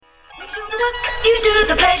you do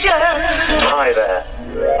the pleasure. Hi there.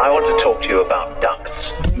 I want to talk to you about ducks.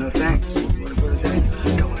 No thanks. What is that? I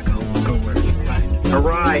don't want to go where it's right. All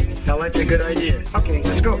right. Now that's a good idea. Okay,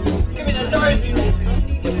 let's go. Give me the door.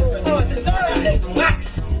 Oh, the door.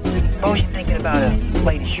 What was you thinking about a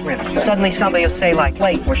plate of shrimp? Suddenly somebody will say like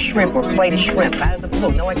plate or shrimp or plate of shrimp. Out of the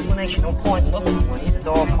blue, no explanation, no point looking for it. It's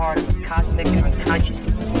all part of the cosmic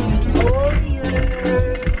unconsciousness. Oh,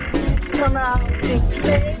 yeah. Come out and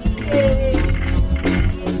play.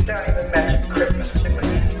 Don't even mention Christmas to me.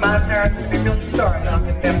 My parents would be real sorry not to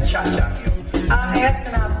them cha-cha you. I'm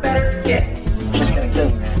asking a better gift. Just gonna kill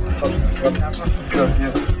me, man. Fucking drug counselor. Drug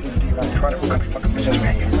deal. You got try to what kind of fucking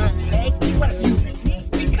businessman you?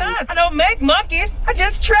 Because I don't make monkeys, I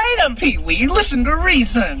just trade them. Pee-wee, listen to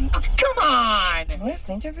reason. Come on.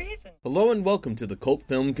 Listening to reason. Hello and welcome to the Cult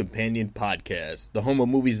Film Companion Podcast, the home of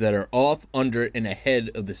movies that are off, under, and ahead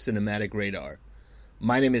of the cinematic radar.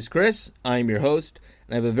 My name is Chris, I am your host,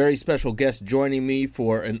 and I have a very special guest joining me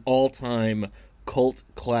for an all-time cult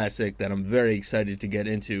classic that I'm very excited to get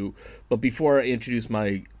into. But before I introduce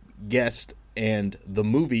my guest and the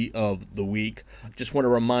movie of the week, I just want to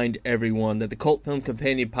remind everyone that the Cult Film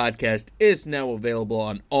Companion Podcast is now available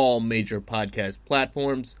on all major podcast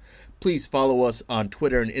platforms. Please follow us on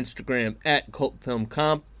Twitter and Instagram at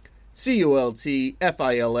CultFilmComp,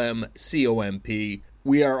 CultFilmComp.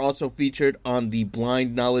 We are also featured on the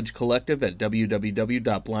Blind Knowledge Collective at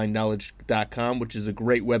www.blindknowledge.com, which is a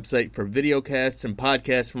great website for videocasts and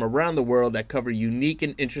podcasts from around the world that cover unique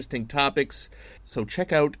and interesting topics. So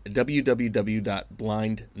check out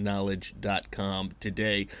www.blindknowledge.com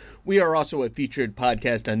today. We are also a featured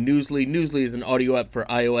podcast on Newsly. Newsly is an audio app for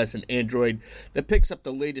iOS and Android that picks up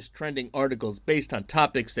the latest trending articles based on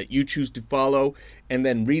topics that you choose to follow and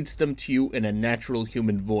then reads them to you in a natural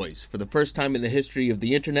human voice. For the first time in the history of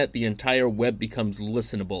the internet, the entire web becomes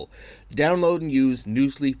listenable. Download and use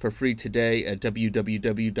Newsly for free today at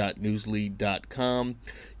www.newsly.com.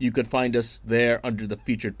 You can find us there under the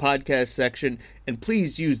featured podcast section, and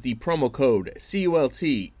please use the promo code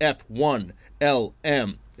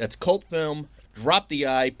CULTF1LM. That's Cult Film. Drop the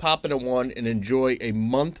I, pop in a 1, and enjoy a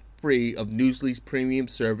month free of Newsly's premium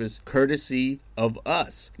service, courtesy of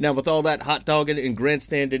us. Now, with all that hot dogging and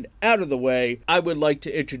grandstanding out of the way, I would like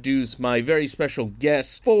to introduce my very special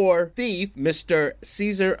guest for Thief, Mr.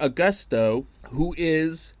 Caesar Augusto, who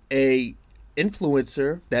is a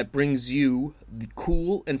influencer that brings you the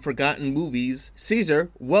cool and forgotten movies. Caesar,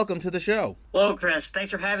 welcome to the show. Hello, Chris.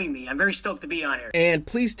 Thanks for having me. I'm very stoked to be on here. And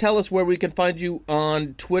please tell us where we can find you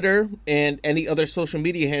on Twitter and any other social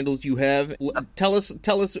media handles you have. Tell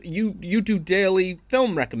us. You do daily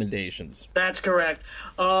film recommendations. That's correct.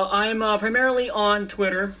 I'm primarily on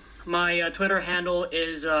Twitter. My Twitter handle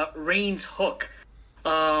is Rains Hook.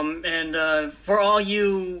 And for all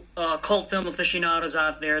you cult film aficionados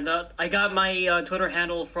out there, I got my Twitter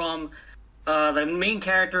handle from the main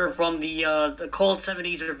character from the cult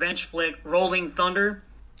 70s revenge flick Rolling Thunder.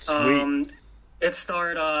 Sweet. It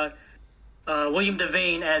starred William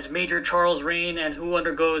Devane as Major Charles Rain, and who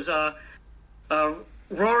undergoes a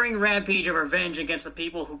roaring rampage of revenge against the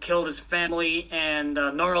people who killed his family and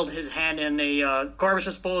gnarled his hand in a garbage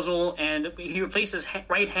disposal, and he replaced his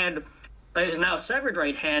right hand, his now severed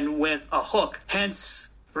right hand, with a hook, hence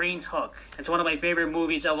Rain's Hook. It's one of my favorite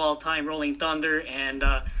movies of all time, Rolling Thunder, and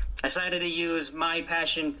I decided to use my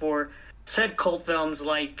passion for said cult films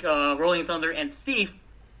like Rolling Thunder and Thief,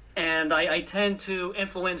 and I tend to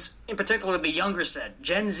influence, in particular, the younger set,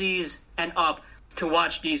 Gen Zs and up, to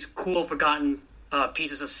watch these cool, forgotten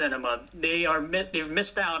pieces of cinema. They've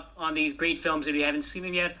missed out on these great films if you haven't seen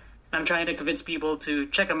them yet. I'm trying to convince people to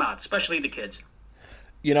check them out, especially the kids.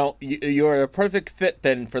 You know, you're a perfect fit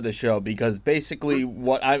then for the show, because basically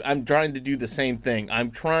what I'm trying to do the same thing.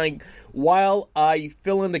 I'm trying, while I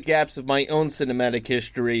fill in the gaps of my own cinematic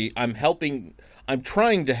history, I'm trying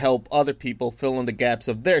to help other people fill in the gaps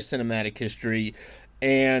of their cinematic history.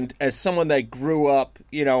 And as someone that grew up,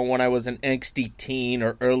 you know, when I was an angsty teen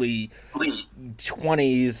or early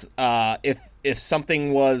 20s, if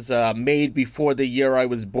something was made before the year I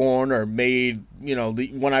was born, or made, you know,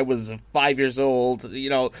 when I was 5 years old, you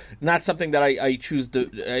know, not something that I chose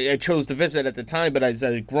to visit at the time, but as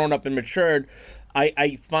I've grown up and matured,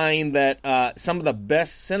 I find that some of the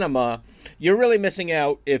best cinema, you're really missing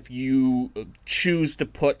out if you choose to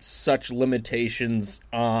put such limitations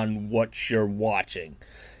on what you're watching.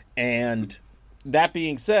 And that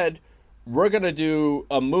being said, we're going to do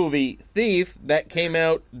a movie, Thief, that came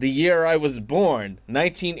out the year I was born,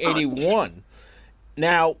 1981.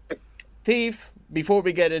 Now, Thief, before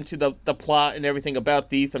we get into the plot and everything about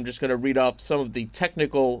Thief, I'm just going to read off some of the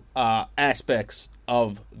technical aspects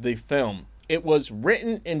of the film. It was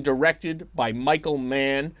written and directed by Michael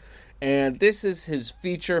Mann, and this is his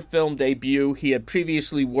feature film debut. He had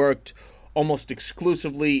previously worked almost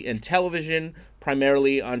exclusively in television,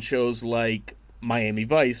 primarily on shows like Miami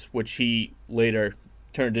Vice, which he later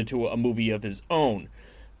turned into a movie of his own.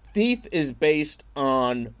 Thief is based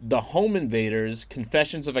on The Home Invaders,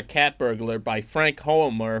 Confessions of a Cat Burglar by Frank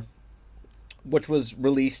Homer, which was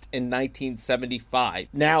released in 1975.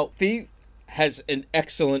 Now, Thief has an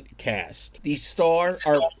excellent cast. The star,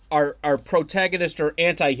 our protagonist or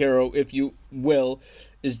anti-hero, if you will,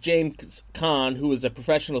 is James Caan, who is a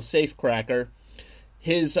professional safecracker.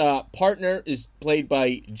 His partner is played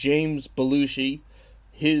by James Belushi.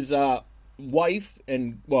 His wife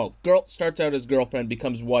girl starts out as girlfriend,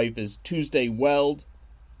 becomes wife, is Tuesday Weld.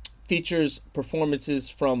 Features performances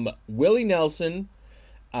from Willie Nelson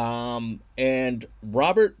and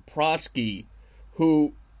Robert Prosky,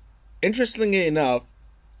 who, interestingly enough,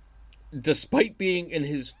 despite being in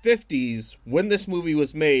his 50s when this movie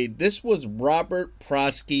was made, this was Robert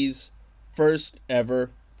Prosky's first ever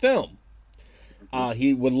film.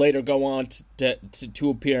 He would later go on to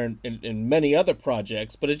appear in many other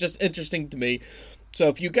projects, but it's just interesting to me. So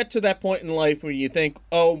if you get to that point in life where you think,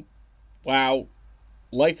 oh, wow,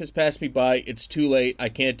 life has passed me by, it's too late, I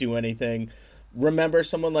can't do anything, remember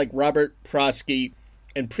someone like Robert Prosky.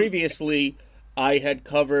 And previously, I had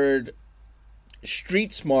covered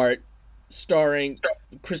Street Smart, starring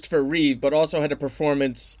Christopher Reeve, but also had a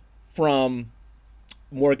performance from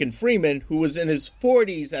Morgan Freeman, who was in his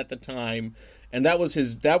 40s at the time, and that was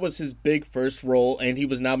his big first role, and he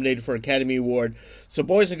was nominated for an Academy Award. So,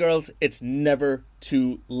 boys and girls, it's never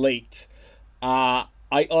too late. I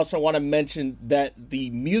also want to mention that the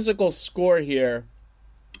musical score here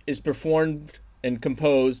is performed and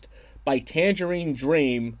composed by Tangerine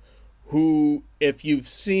Dream, who, if you've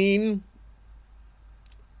seen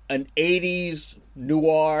an 80s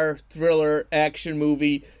noir thriller action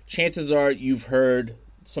movie, chances are you've heard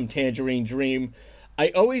some Tangerine Dream.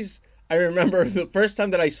 I remember the first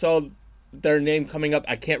time that I saw their name coming up,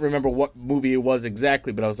 I can't remember what movie it was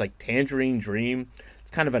exactly, but I was like, Tangerine Dream?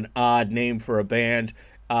 It's kind of an odd name for a band.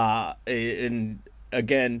 And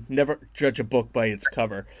again, never judge a book by its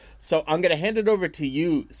cover. So I'm going to hand it over to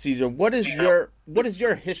you, Caesar. What is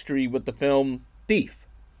your history with the film Thief?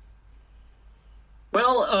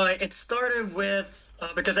 Well, it started with,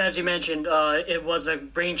 because as you mentioned, it was the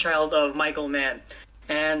brainchild of Michael Mann.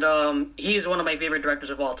 And he is one of my favorite directors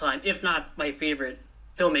of all time, if not my favorite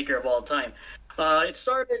filmmaker of all time. It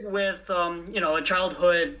started with, a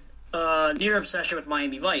childhood near obsession with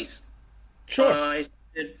Miami Vice. Sure. I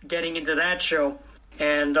started getting into that show.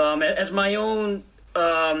 And as my own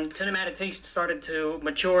cinematic taste started to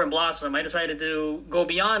mature and blossom, I decided to go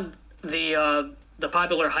beyond the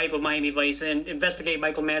popular hype of Miami Vice and investigate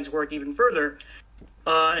Michael Mann's work even further.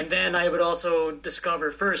 And then I would also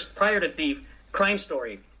discover first, prior to Thief, Crime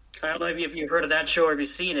Story. I don't know if you've heard of that show or if you've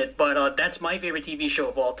seen it, but that's my favorite TV show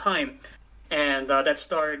of all time. And that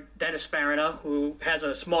starred Dennis Farina, who has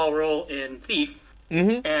a small role in Thief.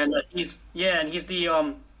 Mm-hmm. And he's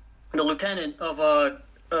the lieutenant of a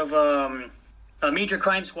major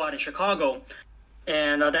crime squad in Chicago.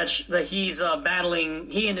 And he's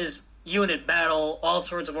battling. He and his unit battle all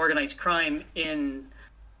sorts of organized crime in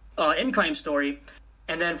Crime Story.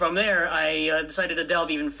 And then from there, I decided to delve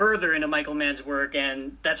even further into Michael Mann's work,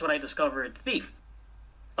 and that's when I discovered Thief.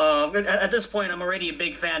 At this point, I'm already a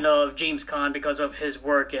big fan of James Caan because of his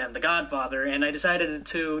work and The Godfather, and I decided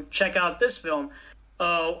to check out this film.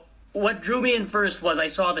 What drew me in first was I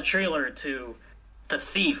saw the trailer to The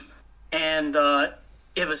Thief, and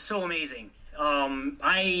it was so amazing.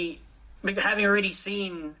 Having already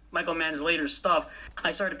seen Michael Mann's later stuff,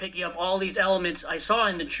 I started picking up all these elements I saw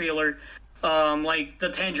in the trailer, like the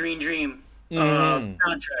Tangerine Dream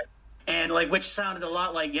soundtrack, and which sounded a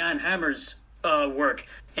lot like Jan Hammer's work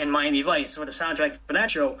in Miami Vice, with the soundtrack for that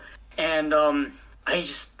show. And I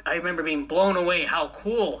remember being blown away how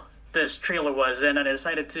cool this trailer was, and I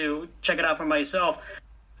decided to check it out for myself.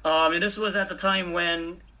 And this was at the time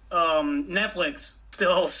when Netflix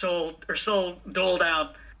still doled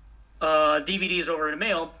out DVDs over the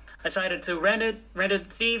mail. I decided to rented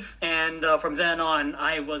Thief, and from then on,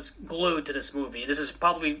 I was glued to this movie. This is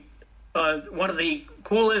probably one of the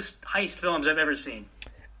coolest heist films I've ever seen.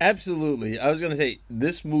 Absolutely. I was going to say,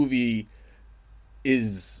 this movie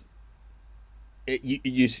is...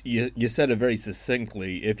 You said it very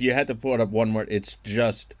succinctly. If you had to put up one word, it's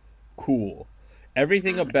just cool.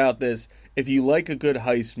 Everything about this, if you like a good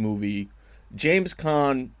heist movie, James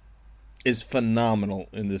Caan is phenomenal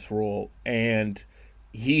in this role, and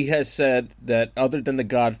he has said that other than The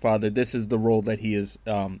Godfather, this is the role that he has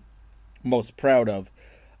most proud of.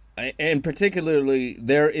 And particularly,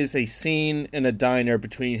 there is a scene in a diner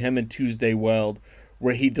between him and Tuesday Weld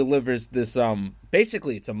where he delivers this,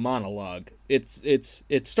 basically it's a monologue.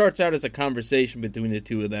 It starts out as a conversation between the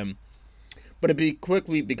two of them, but it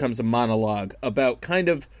quickly becomes a monologue about kind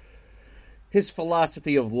of his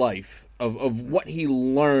philosophy of life, of what he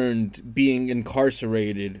learned being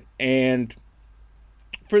incarcerated. And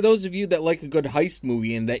for those of you that like a good heist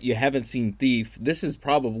movie and that you haven't seen Thief, this is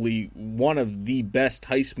probably one of the best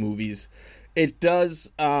heist movies. It does,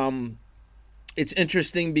 it's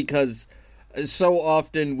interesting because so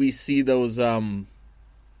often we see those heist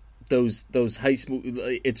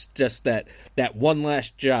movies. It's just that one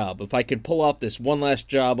last job. If I can pull off this one last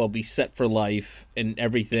job, I'll be set for life and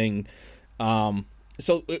everything.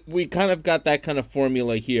 So we kind of got that kind of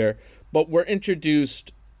formula here, but we're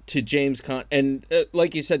introduced to James Caan, and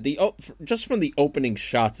like you said, just from the opening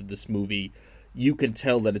shots of this movie, you can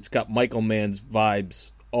tell that it's got Michael Mann's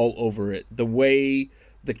vibes all over it. The way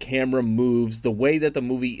the camera moves, the way that the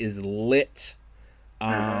movie is lit,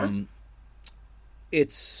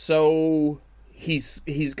 it's so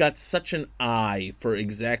he's got such an eye for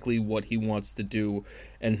exactly what he wants to do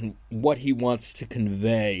and what he wants to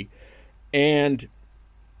convey. And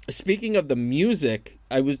speaking of the music,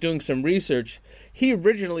 I was doing some research. He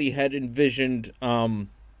originally had envisioned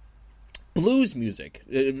blues music,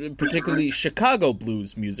 particularly Chicago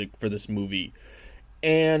blues music for this movie.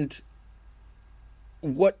 And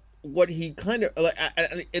what he kind of...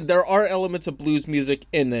 there are elements of blues music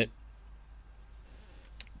in it,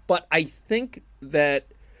 but I think that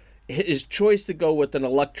his choice to go with an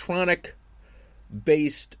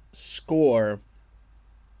electronic-based score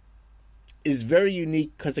is very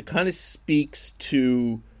unique because it kind of speaks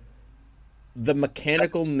to the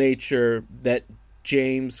mechanical nature that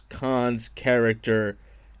James Caan's character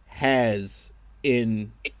has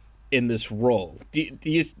in this role. Do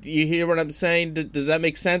you hear what I'm saying? Does that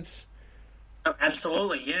make sense? Oh,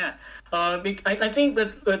 absolutely, yeah. I think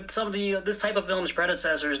that some of this type of film's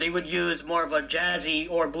predecessors, they would use more of a jazzy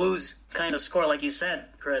or blues kind of score, like you said,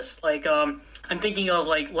 Chris. Like I'm thinking of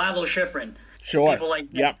like Lalo Schifrin. Sure. People like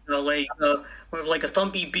yep. Like more of like a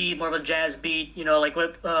thumpy beat, more of a jazz beat. Like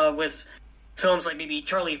with films like maybe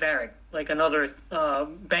Charlie Varick, like another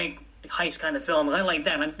bank heist kind of film. I like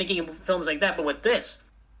that. I'm thinking of films like that, but with this,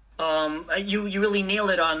 you really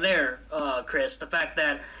nailed it on there, Chris. The fact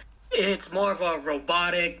that it's more of a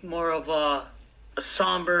robotic, more of a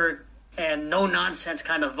somber and no nonsense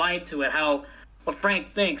kind of vibe to it. How what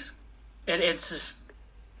Frank thinks, and it's just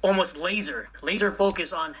almost laser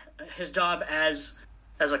focus on his job as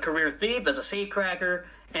a career thief, as a safecracker,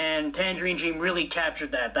 and Tangerine Dream really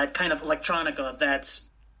captured that kind of electronica that's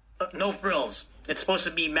no frills. It's supposed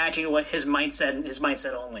to be matching what his mindset and his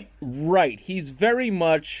mindset only. Right. He's very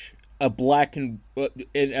much a black and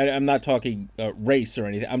I'm not talking race or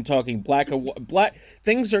anything. I'm talking black.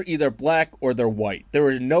 Things are either black or they're white. There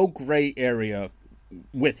is no gray area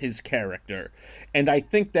with his character. And I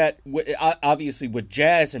think that obviously with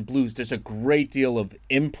jazz and blues there's a great deal of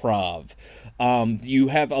improv. You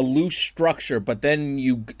have a loose structure, but then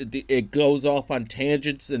it goes off on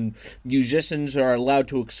tangents and musicians are allowed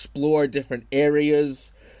to explore different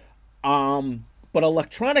areas. But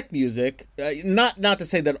electronic music, not to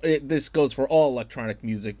say that this goes for all electronic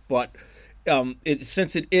music, but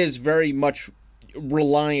since it is very much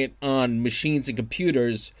reliant on machines and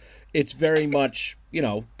computers, it's very much,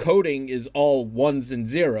 coding is all ones and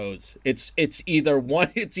zeros. It's either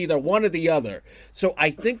one or the other. So I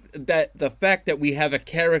think that the fact that we have a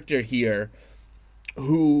character here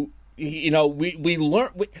who, we learn,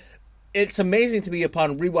 it's amazing to me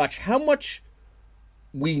upon rewatch how much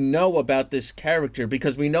we know about this character,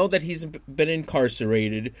 because we know that he's been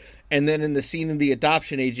incarcerated, and then in the scene in the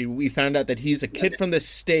adoption agency, we found out that he's a kid from the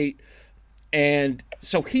state, and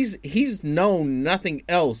so he's known nothing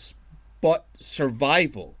else but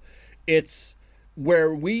survival. It's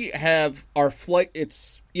where we have our flight.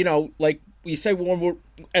 It's like we say, when we're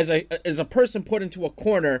as a person put into a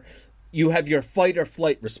corner, you have your fight or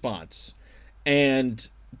flight response, and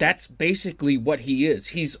that's basically what he is.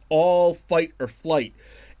 He's all fight or flight.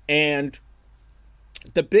 And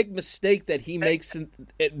the big mistake that he makes in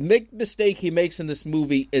this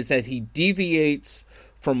movie is that he deviates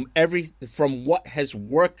from what has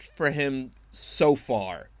worked for him so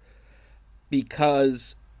far,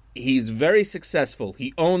 because he's very successful.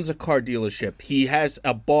 He owns a car dealership. He has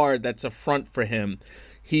a bar that's a front for him.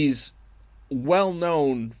 He's well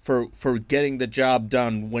known for getting the job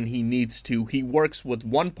done when he needs to. He works with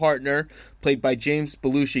one partner played by James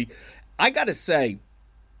Belushi. I gotta say,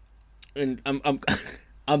 and I'm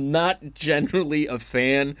I'm not generally a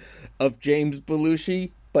fan of James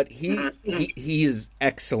Belushi, but he is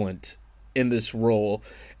excellent in this role.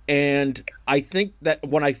 And I think that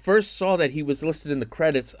when I first saw that he was listed in the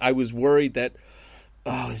credits, I was worried that,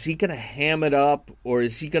 oh, is he going to ham it up, or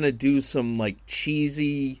is he going to do some, like,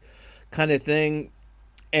 cheesy kind of thing?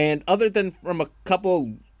 And other than from a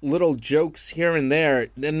couple little jokes here and there,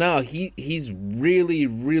 no, he's really,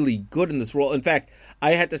 really good in this role. In fact,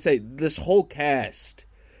 I had to say, this whole cast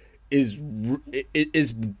is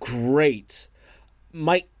great.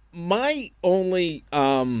 My only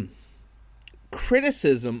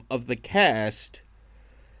criticism of the cast,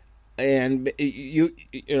 and you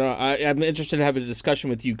know, I'm interested to have a discussion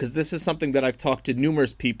with you, because this is something that I've talked to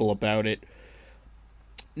numerous people about it.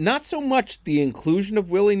 Not so much the inclusion of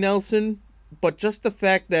Willie Nelson, but just the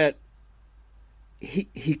fact that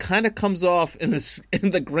he kind of comes off in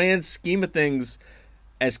the grand scheme of things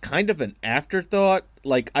as kind of an afterthought.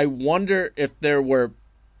 Like, I wonder if there were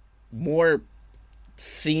more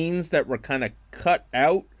scenes that were kind of cut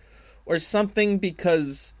out or something,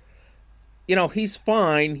 because, you know, he's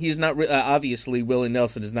fine. He's not obviously, Willie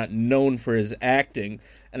Nelson is not known for his acting,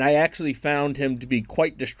 and I actually found him to be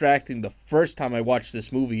quite distracting the first time I watched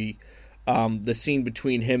this movie, the scene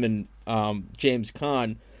between him and James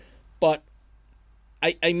Caan. But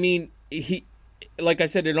I mean, he, like I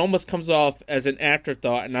said, it almost comes off as an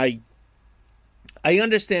afterthought, and I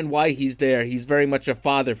understand why he's there. He's very much a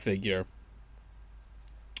father figure,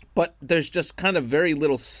 but there's just kind of very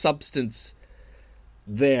little substance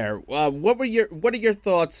there. What are your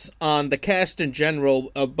thoughts on the cast in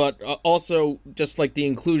general, but also just like the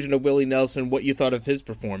inclusion of Willie Nelson? What you thought of his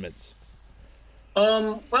performance?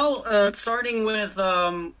 Starting with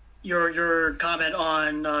your comment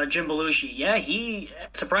on Jim Belushi, yeah, he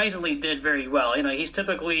surprisingly did very well. You know, he's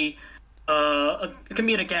typically a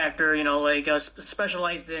comedic actor, you know, like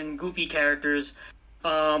specialized in goofy characters,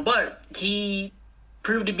 but he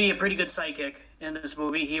proved to be a pretty good psychic in this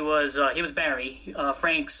movie. He was Barry,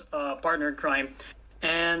 Frank's partner in crime,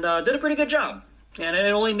 and did a pretty good job. And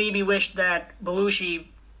it only made me wish that Belushi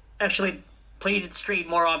actually played it straight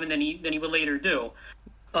more often than he would later do.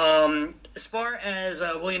 As far as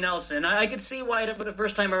Willie Nelson, I could see why for the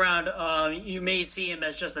first time around you may see him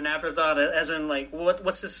as just an afterthought, as in like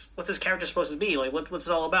what's this character supposed to be, like what's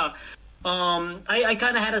it all about. I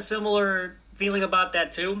kind of had a similar feeling about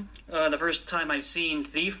that too the first time I've seen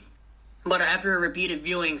Thief, but after repeated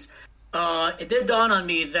viewings, it did dawn on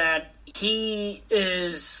me that he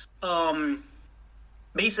is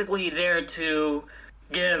basically there to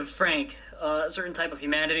give Frank a certain type of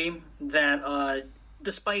humanity that,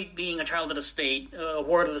 despite being a child of the state, a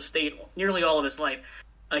ward of the state nearly all of his life,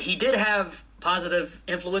 he did have positive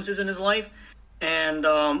influences in his life, and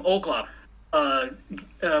Okla,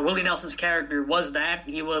 Willie Nelson's character, was that.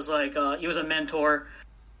 He was like he was a mentor.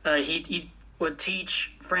 He would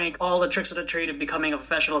teach Frank all the tricks of the trade of becoming a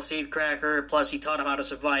professional safecracker. Plus, he taught him how to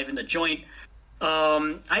survive in the joint.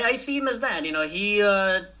 I see him as that. You know,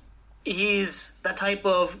 he's that type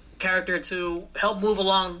of character to help move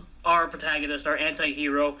along our protagonist, our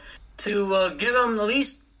anti-hero, to give him at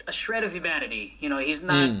least a shred of humanity. You know, he's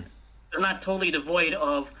not totally devoid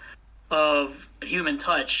of human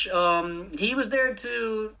touch. He was there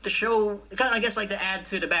to show, kind of, I guess, like to add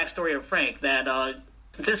to the backstory of Frank, that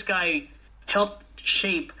this guy helped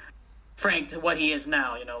shape Frank to what he is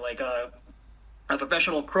now. You know, like a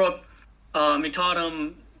professional crook. He taught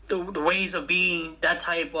him the ways of being that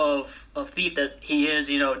type of thief that he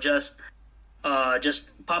is. You know, just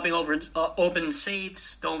popping over open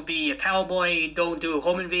safes. Don't be a cowboy. Don't do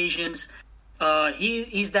home invasions.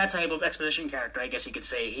 He's that type of exposition character, I guess you could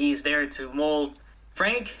say. He's there to mold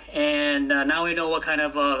Frank, and now we know what kind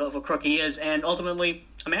of a crook he is, and ultimately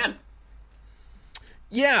a man.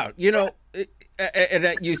 Yeah, you know,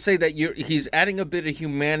 and you say that he's adding a bit of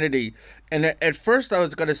humanity, and at first I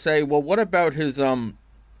was going to say, well, what about his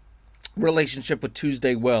relationship with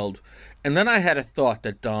Tuesday Weld? And then I had a thought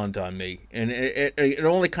that dawned on me, and it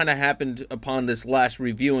only kind of happened upon this last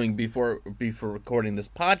reviewing before recording this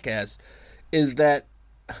podcast, is that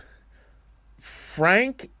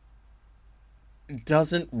Frank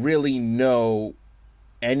doesn't really know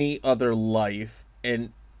any other life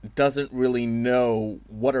and doesn't really know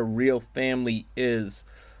what a real family is.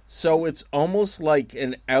 So it's almost like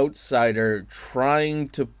an outsider trying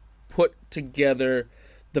to put together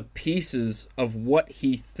the pieces of what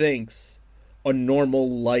he thinks a normal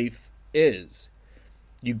life is.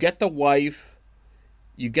 You get the wife,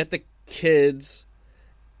 you get the kids,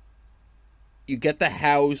 you get the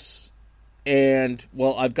house, and,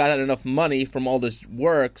 well, I've got enough money from all this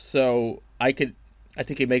work, so I could I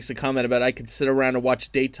think he makes a comment about I could sit around and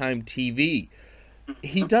watch daytime TV.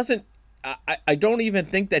 He doesn't. I don't even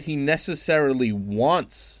think that he necessarily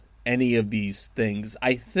wants any of these things.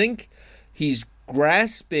 I think he's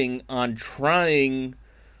grasping on trying.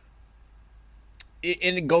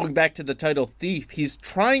 And going back to the title Thief, he's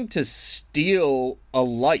trying to steal a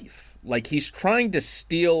life. Like, he's trying to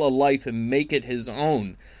steal a life and make it his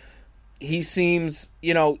own. He seems,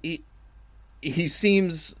 he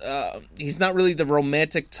seems, he's not really the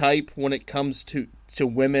romantic type when it comes to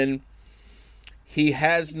women. He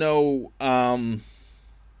has no, I'm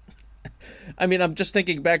just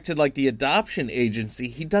thinking back to, like, the adoption agency.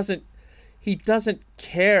 He doesn't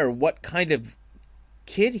care what kind of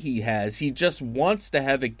kid he has. He just wants to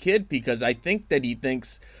have a kid because I think that he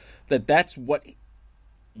thinks that that's what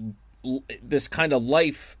this kind of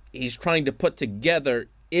life he's trying to put together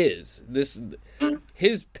is.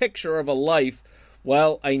 His picture of a life.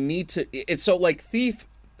 Well, I need to. It's so like Thief.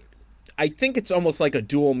 I think it's almost like a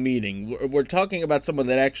dual meaning. We're talking about someone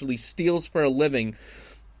that actually steals for a living,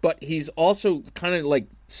 but he's also kind of like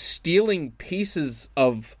stealing pieces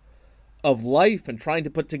of life and trying to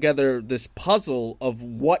put together this puzzle of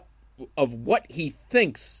what he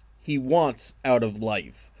thinks he wants out of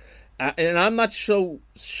life. And I'm not so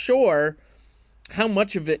sure how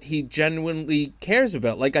much of it he genuinely cares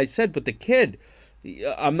about. Like I said, with the kid,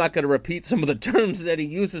 I'm not going to repeat some of the terms that he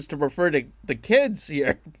uses to refer to the kids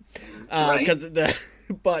here. Because the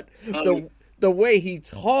way he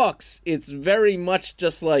talks, it's very much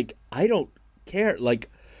just like, I don't care. Like,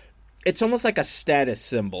 it's almost like a status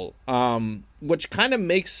symbol, which kind of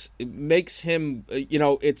makes him,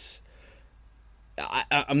 it's.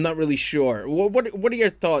 I'm not really sure. What are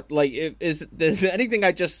your thoughts? Like, does anything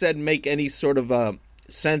I just said make any sort of a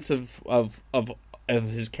sense of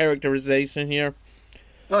his characterization here?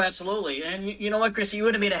 Oh, absolutely. And you know what, Chris? You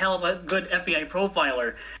would have made a hell of a good FBI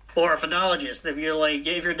profiler or a phonologist if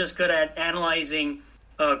you're this good at analyzing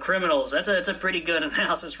criminals. That's a pretty good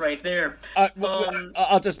analysis right there.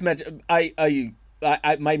 I'll just mention I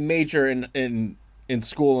my major in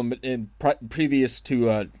school and previous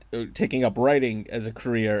to taking up writing as a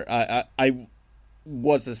career, I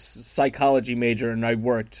was a psychology major and I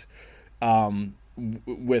worked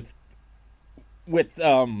with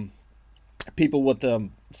people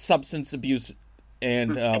with substance abuse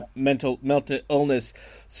and mental illness.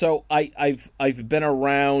 So I've been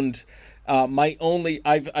around.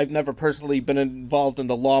 I've never personally been involved in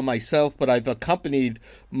the law myself, but I've accompanied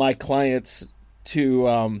my clients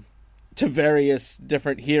to various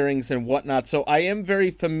different hearings and whatnot. So I am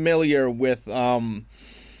very familiar with kind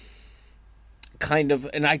of,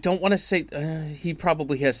 and I don't want to say he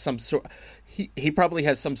probably has some sort. He probably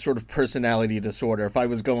has some sort of personality disorder if I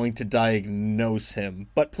was going to diagnose him.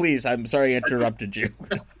 But please, I'm sorry I interrupted you.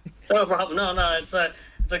 No problem. No, it's a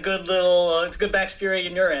good little, it's good backstory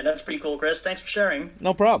in your end. That's pretty cool, Chris. Thanks for sharing.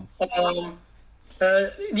 No problem.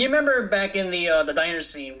 Do you remember back in the diner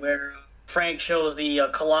scene where Frank shows the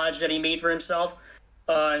collage that he made for himself,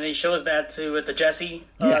 and he shows that to Jesse,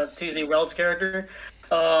 yes. Tuesday Weld's character?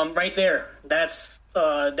 Right there, that's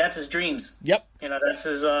his dreams. Yep. That's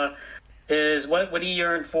his what he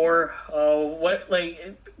yearned for.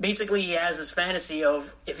 Basically he has this fantasy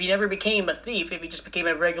of if he never became a thief, if he just became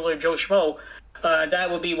a regular Joe Schmo, that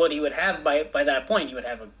would be what he would have by that point. He would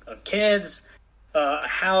have kids, a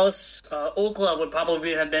house. Oakla would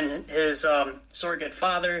probably have been his surrogate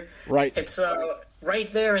father. Right. It's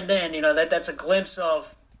right there and then. That's a glimpse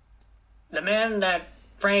of the man that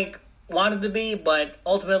Frank wanted to be, but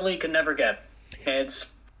ultimately could never get. And it's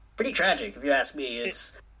pretty tragic, if you ask me.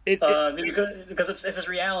 It's because it's his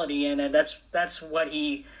reality, and that's what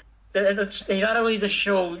he not only to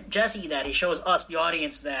show Jesse that, he shows us, the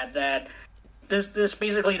audience, that this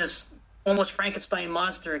basically this almost Frankenstein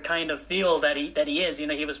monster kind of feel that he is.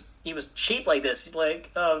 He was shaped like this. He's like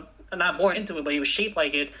not born into it, but he was shaped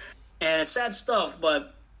like it, and it's sad stuff.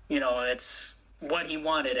 But it's what he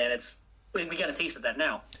wanted, and we got a taste of that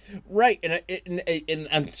now. Right, and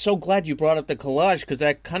I'm so glad you brought up the collage, because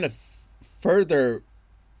that kind of further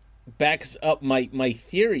backs up my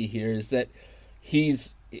theory here, is that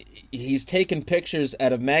he's taken pictures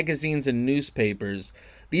out of magazines and newspapers.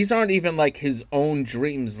 These aren't even like his own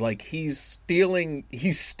dreams. Like, he's stealing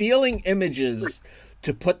images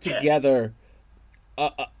to put together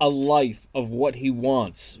a life of what he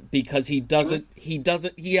wants, because he hasn't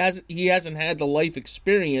had the life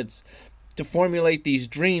experience to formulate these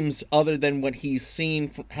dreams other than what he's seen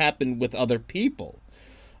happen with other people.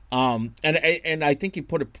 And I think you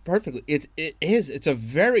put it perfectly. It's a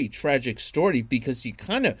very tragic story, because he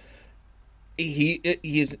kind of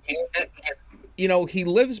he's he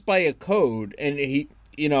lives by a code, and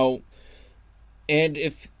and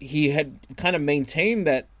if he had kind of maintained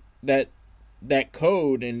that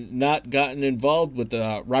code and not gotten involved with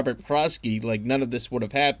Robert Prosky, like, none of this would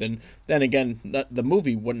have happened. Then again, the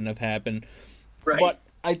movie wouldn't have happened. Right. But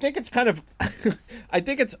I think it's kind of, I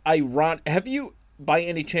think it's ironic. Have you, by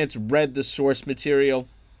any chance, read the source material?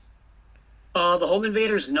 The Home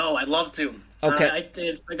Invaders? No, I'd love to. Okay.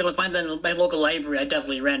 If I could find that in my local library, I'd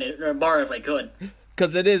definitely rent it, or borrow if I could.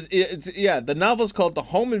 Because the novel's called The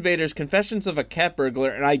Home Invaders, Confessions of a Cat Burglar,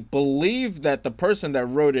 and I believe that the person that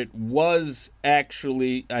wrote it was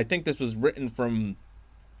actually, I think this was written from,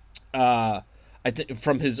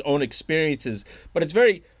 from his own experiences. But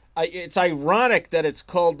it's ironic that it's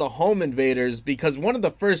called The Home Invaders, because one of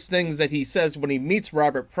the first things that he says when he meets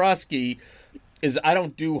Robert Prosky is, "I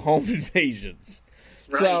don't do home invasions."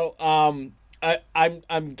 Right. So,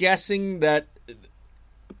 I'm guessing that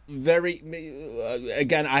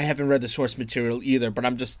again, I haven't read the source material either, but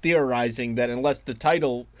I'm just theorizing that unless the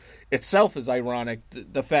title itself is ironic,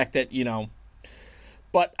 the fact that,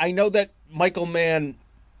 but I know that Michael Mann,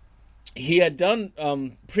 he had done,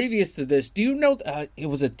 previous to this, do you know, it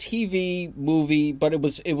was a TV movie, but it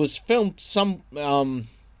was filmed it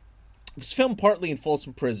was filmed partly in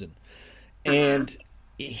Folsom Prison, and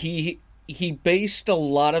he based a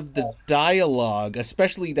lot of the dialogue,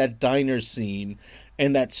 especially that diner scene,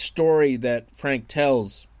 and that story that Frank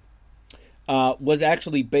tells, was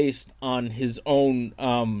actually based on his own,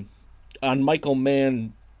 on Michael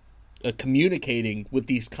Mann communicating with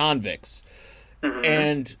these convicts. Mm-hmm.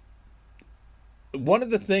 And one of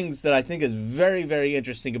the things that I think is very, very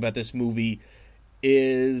interesting about this movie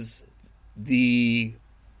is the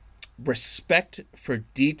respect for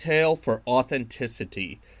detail, for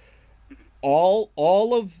authenticity. All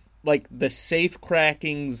of, like, the safe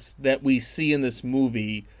crackings that we see in this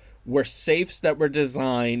movie were safes that were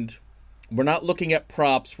designed. We're not looking at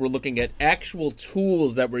props. We're looking at actual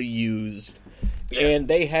tools that were used. Yeah. And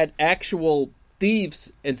they had actual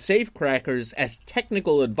thieves and safe crackers as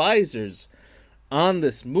technical advisors on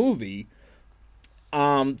this movie.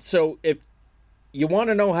 So if you want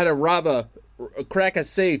to know how to crack a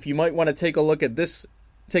safe, you might want to take a look at this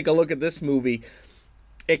movie.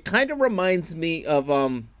 It kind of reminds me of,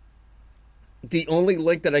 the only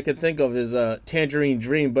link that I can think of is Tangerine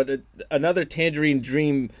Dream, but another Tangerine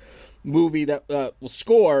Dream movie that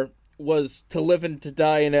score was To Live and to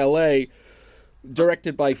Die in L.A.,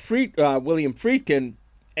 directed by William Friedkin,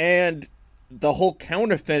 and the whole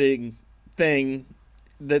counterfeiting thing,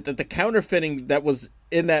 that the counterfeiting that was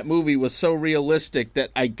in that movie was so realistic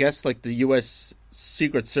that I guess, like, the U.S.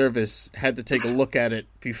 Secret Service had to take a look at it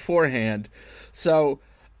beforehand. So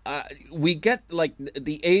we get, like,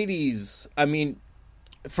 the 80s, I mean,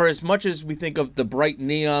 for as much as we think of the bright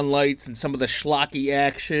neon lights and some of the schlocky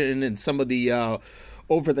action and some of the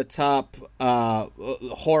over-the-top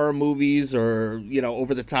horror movies or,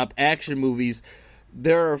 over-the-top action movies,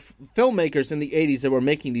 there are filmmakers in the 80s that were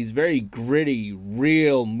making these very gritty,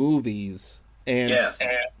 real movies. And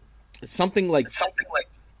something like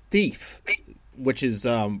Thief, which is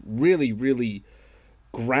really, really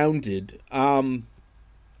grounded.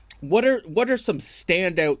 What are some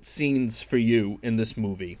standout scenes for you in this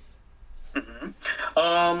movie? Mm-hmm.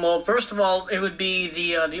 Well, first of all, it would be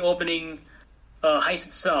the opening heist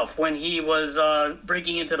itself, when he was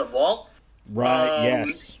breaking into the vault. Right.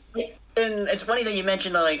 Yes. And it's funny that you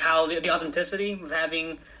mentioned like how the authenticity of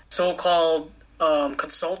having so-called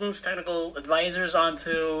consultants, technical advisors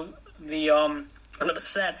onto the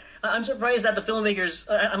set. I'm surprised that the filmmakers,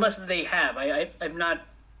 unless they have, I've not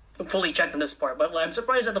fully checked on this part, but I'm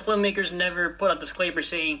surprised that the filmmakers never put a disclaimer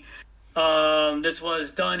saying this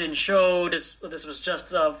was done in show. This was just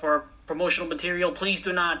for promotional material. Please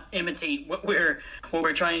do not imitate what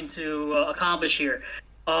we're trying to accomplish here.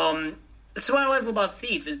 That's what I love about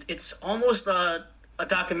Thief. It's almost a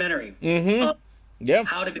documentary. Mm-hmm. Yeah.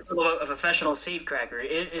 How to become a professional safecracker.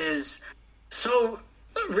 It is so.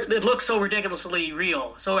 It looks so ridiculously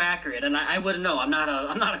real, so accurate, and I wouldn't know. I'm not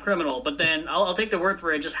a criminal, but then I'll take the word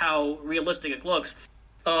for it, just how realistic it looks.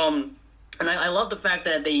 And I love the fact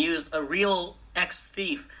that they used a real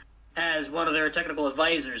ex-thief as one of their technical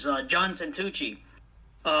advisors, John Santucci.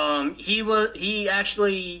 He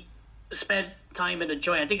actually spent time in a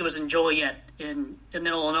joint. I think it was in Joliet in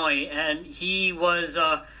Illinois, and he was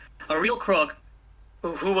a real crook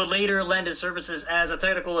who would later lend his services as a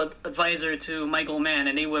technical advisor to Michael Mann,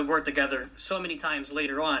 and they would work together so many times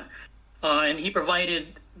later on. And he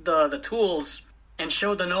provided the tools and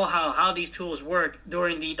showed the know-how, how these tools work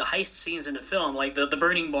during the heist scenes in the film, like the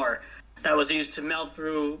burning bar that was used to melt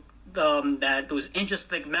through that those inches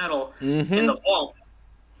thick metal in the vault.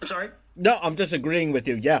 I'm sorry. No, I'm disagreeing with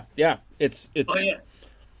you. Yeah. It's. Oh yeah.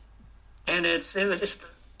 And it was just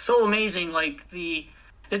so amazing. Like they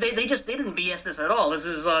didn't BS this at all. This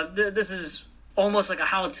is almost like a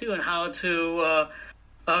how-to and how to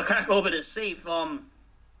crack open a safe. I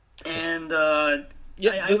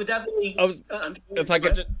would definitely. If I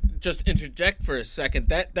could just interject for a second,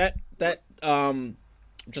 that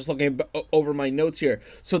just looking over my notes here.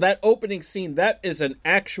 So that opening scene, that is an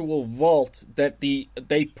actual vault that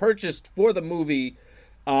they purchased for the movie.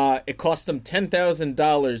 It cost them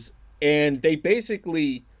 $10,000, and they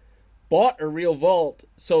basically bought a real vault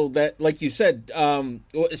so that, like you said,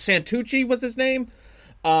 Santucci was his name.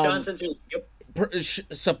 John Santucci. Yep.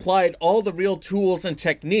 Supplied all the real tools and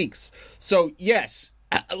techniques. So yes,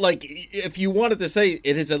 like if you wanted to say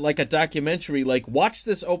it is like a documentary, like watch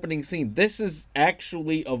this opening scene. This is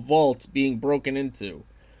actually a vault being broken into.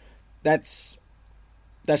 That's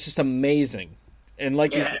just amazing. And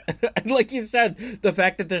like you said, the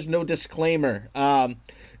fact that there's no disclaimer,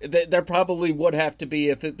 there probably would have to be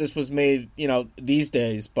if this was made, these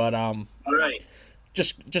days. But right,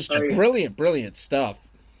 just brilliant stuff.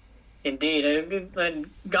 Indeed, and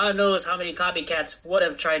God knows how many copycats would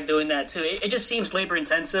have tried doing that too. It just seems labor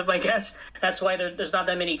intensive, I guess. That's why there's not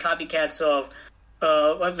that many copycats of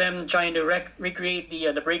them trying to recreate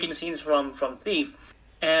the break-in scenes from Thief.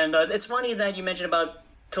 And it's funny that you mentioned about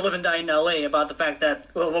To Live and Die in L.A. about the fact that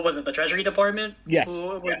what was it, the Treasury Department? Yes,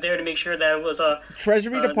 who were there to make sure that it was a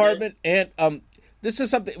Treasury Department and This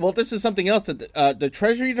is something else that the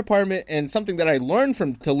Treasury Department, and something that I learned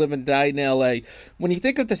from To Live and Die in L.A. When you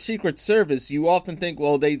think of the Secret Service, you often think,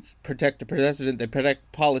 well, they protect the president, they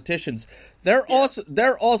protect politicians. They're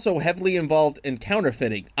also heavily involved in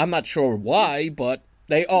counterfeiting. I'm not sure why, but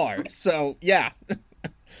they are. So yeah.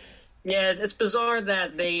 Yeah, it's bizarre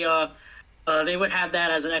that they would have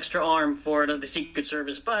that as an extra arm for the Secret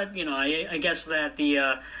Service, but I guess that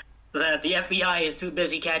the FBI is too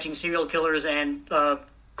busy catching serial killers and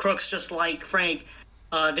crooks just like Frank.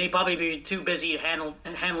 They probably be too busy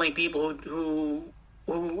handling people who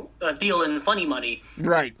deal in funny money.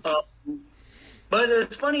 Right. But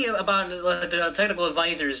it's funny about the technical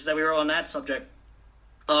advisors that we were on that subject.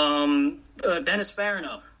 Dennis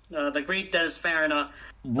Farina, the great Dennis Farina,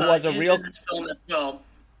 was a real in this film as well.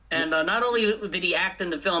 And not only did he act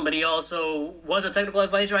in the film, but he also was a technical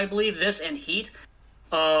advisor, I believe. This and Heat.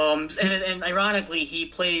 And ironically, he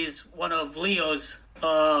plays one of Leo's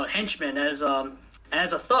henchmen as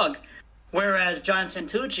a thug, whereas John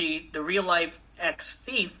Santucci, the real life ex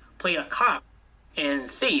thief, played a cop in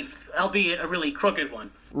Thief, albeit a really crooked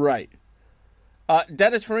one. Right.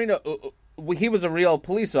 Dennis Farina, he was a real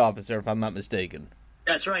police officer, if I'm not mistaken.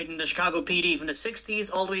 That's right, in the Chicago PD from the '60s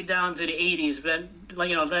all the way down to the '80s. Then,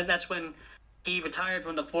 that's when he retired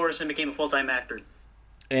from the force and became a full-time actor.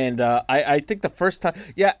 And I think the first time,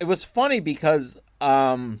 it was funny because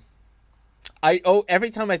every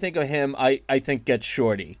time I think of him, I think Get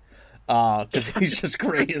Shorty, because he's just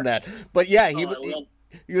great in that. But yeah, he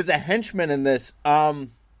was a henchman in this, and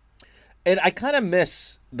I kind of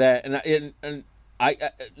miss that. And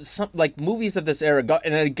I some like movies of this era,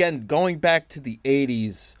 and again going back to the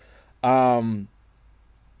 '80s. A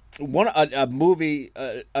movie,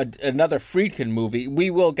 another Friedkin movie. We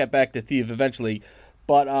will get back to Thief eventually.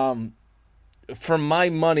 But for my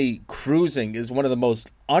money, Cruising is one of the most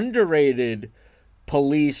underrated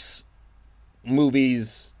police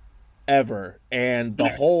movies ever, and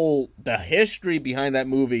the history behind that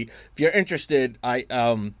movie. If you're interested,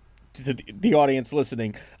 to the audience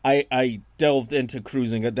listening, I delved into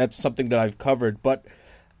Cruising. That's something that I've covered, but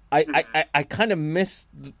I kind of miss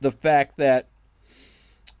the fact that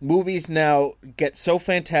movies now get so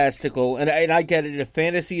fantastical, and I get it. If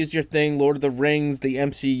fantasy is your thing, Lord of the Rings, the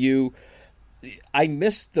MCU, I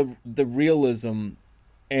miss the realism,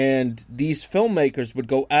 and these filmmakers would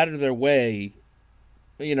go out of their way,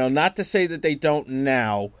 not to say that they don't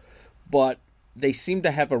now, but they seem to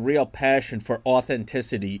have a real passion for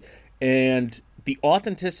authenticity, and the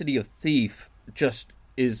authenticity of Thief just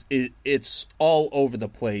it's all over the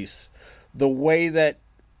place. The way that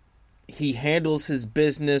he handles his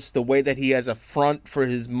business, the way that he has a front for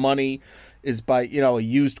his money is by, a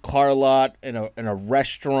used car lot and a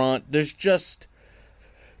restaurant. There's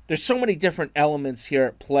so many different elements here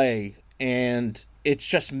at play, and it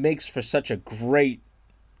just makes for such a great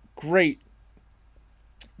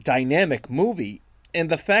dynamic movie. And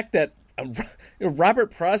the fact that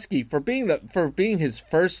Robert Prosky, for being his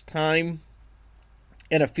first time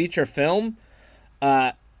in a feature film,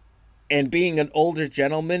 and being an older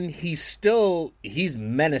gentleman, he's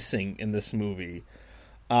menacing in this movie.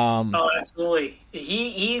 Oh, absolutely.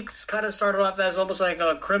 He kind of started off as almost like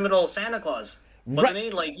a criminal Santa Claus, wasn't he?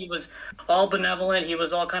 Like he was all benevolent. He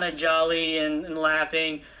was all kind of jolly and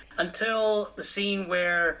laughing until the scene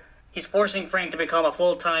where he's forcing Frank to become a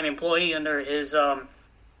full-time employee under his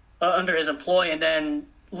employ, and then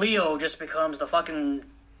Leo just becomes the fucking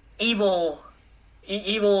evil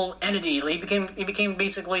entity. He became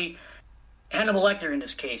basically Hannibal Lecter in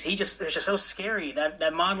this case. It was just so scary,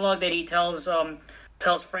 that monologue that he tells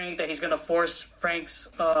Frank that he's going to force Frank's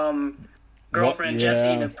girlfriend Jesse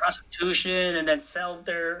into prostitution and then sell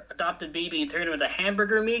their adopted baby and turn him into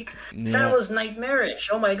hamburger meat. Yeah. That was nightmarish.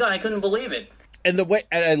 Oh my god, I couldn't believe it. And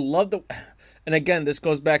I love and again, this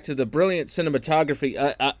goes back to the brilliant cinematography.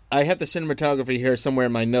 I have the cinematography here somewhere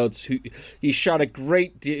in my notes. He shot a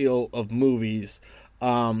great deal of movies.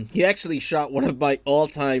 He actually shot one of my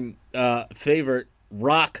all-time favorite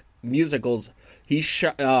rock musicals. He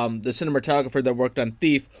shot the cinematographer that worked on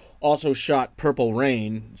Thief also shot Purple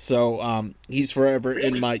Rain. So he's forever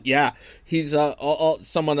in my He's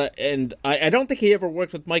someone that, and I don't think he ever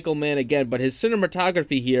worked with Michael Mann again. But his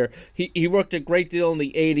cinematography here, he worked a great deal in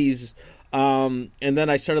the 80s. And then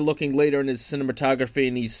I started looking later in his cinematography,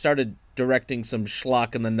 and he started directing some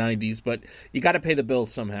schlock in the 90s. But you got to pay the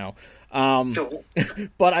bills somehow.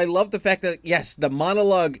 But I love the fact that, yes, the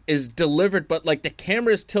monologue is delivered, but like the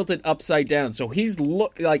camera is tilted upside down. So he's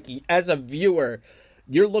like, as a viewer,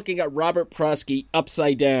 you're looking at Robert Prosky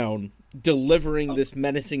upside down, delivering this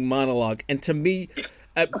menacing monologue. And to me,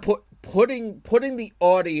 putting the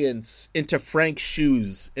audience into Frank's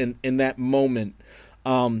shoes in that moment,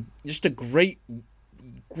 just a great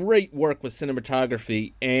work with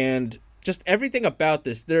cinematography and just everything about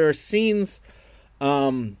this. There are scenes,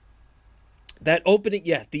 the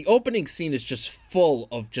opening scene is just full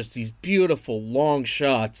of just these beautiful long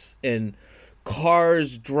shots and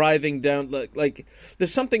cars driving down. Like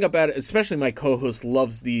there's something about it, especially my co-host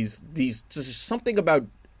loves these just something about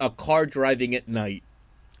a car driving at night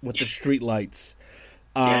with the street lights.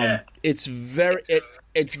 It's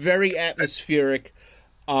very atmospheric.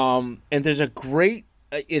 And there's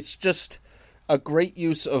it's just a great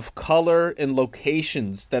use of color and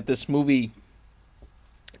locations that this movie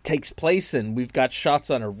takes place in. We've got shots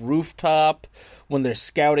on a rooftop when they're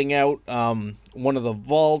scouting out one of the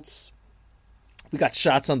vaults. We got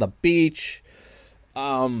shots on the beach.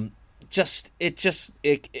 It's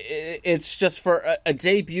just for a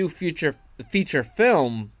debut feature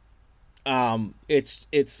film.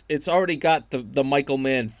 It's already got the Michael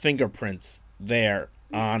Mann fingerprints there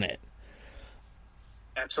on it.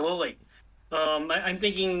 Absolutely. I'm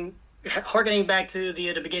thinking, harkening back to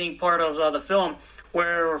the beginning part of the film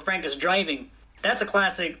where Frank is driving. That's a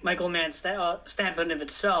classic Michael Mann stamp in of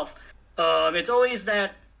itself. It's always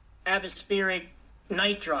that atmospheric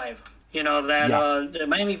night drive. You know, that the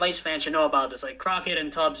Miami Vice fans should know about this. Like Crockett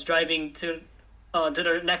and Tubbs driving to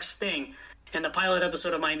their next thing in the pilot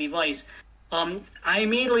episode of Miami Vice. I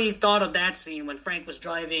immediately thought of that scene when Frank was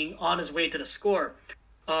driving on his way to the score.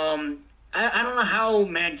 I don't know how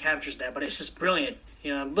Mann captures that, but it's just brilliant.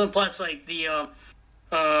 You know, but plus like the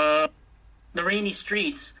rainy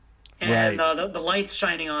streets and the lights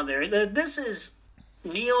shining on there. This is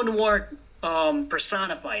neo-noir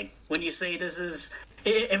personified. When you say this is,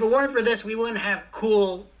 if it weren't for this, we wouldn't have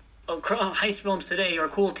cool heist films today or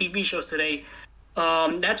cool TV shows today.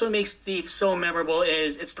 That's what makes Thief so memorable.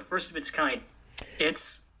 Is it's the first of its kind. I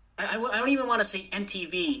don't even want to say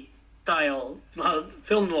MTV style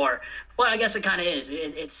film noir. Well, I guess it kind of is.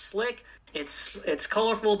 It's slick. It's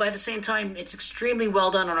colorful, but at the same time, it's extremely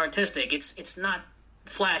well done and artistic. It's not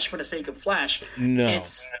flash for the sake of flash. No,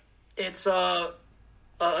 it's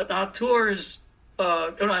auteur's.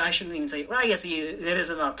 No, I shouldn't even say. Well, I guess it is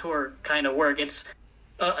an auteur kind of work. It's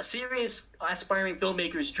a serious, aspiring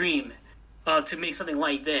filmmaker's dream to make something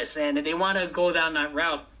like this, and if they want to go down that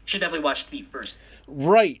route, you should definitely watch Thief first.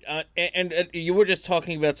 Right, and you were just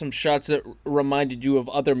talking about some shots that reminded you of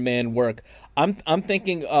other Mann work. I'm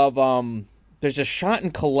thinking of there's a shot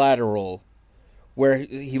in Collateral where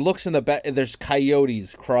he looks in the back. There's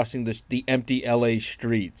coyotes crossing the empty L.A.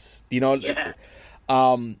 streets. You know,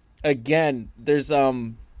 again, there's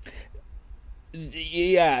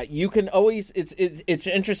you can always. It's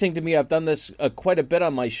interesting to me. I've done this quite a bit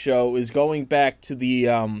on my show. Is going back to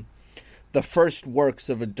the first works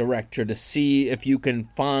of a director to see if you can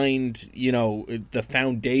find, you know, the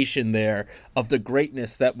foundation there of the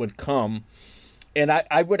greatness that would come. And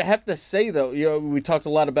I would have to say, though, you know, we talked a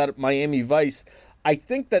lot about Miami Vice. I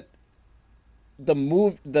think that the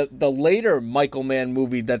later Michael Mann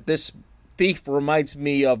movie that this Thief reminds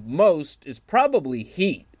me of most is probably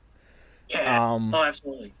Heat. Yeah.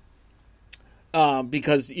 Absolutely.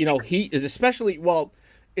 because he is especially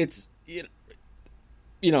it's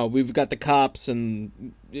we've got the cops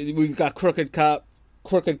and we've got crooked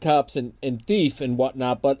cops and Thief and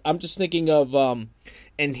whatnot, but I'm just thinking of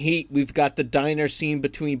in Heat we've got the diner scene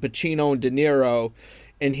between Pacino and De Niro,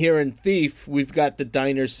 and here in Thief we've got the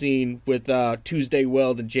diner scene with Tuesday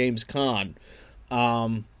Weld and James Caan.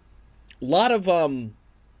 A lot of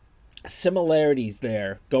similarities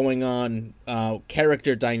there going on,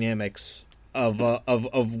 character dynamics of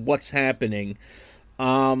what's happening.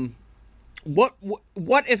 What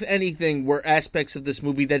if anything were aspects of this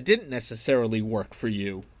movie that didn't necessarily work for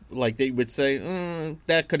you? Like they would say,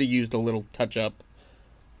 that could have used a little touch up.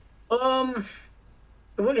 It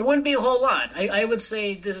wouldn't be a whole lot. I would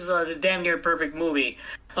say this is a damn near perfect movie.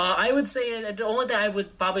 I would say the only thing I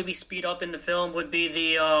would probably speed up in the film would be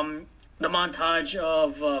the montage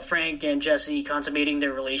of Frank and Jesse consummating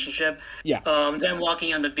their relationship. Yeah. Them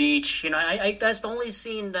walking on the beach. I that's the only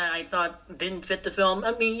scene that I thought didn't fit the film.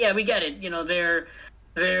 I mean, yeah, we get it.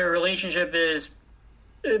 Their relationship is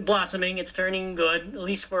blossoming. It's turning good, at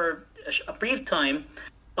least for a brief time.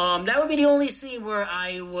 That would be the only scene where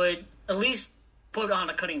I would at least put on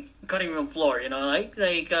a cutting room floor. Kind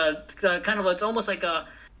of it's almost like a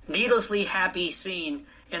needlessly happy scene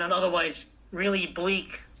in an otherwise really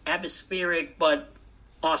bleak, atmospheric but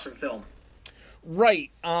awesome film.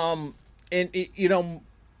 Right.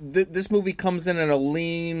 This movie comes in at a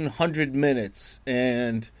lean 100 minutes,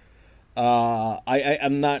 and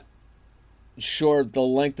I'm not sure the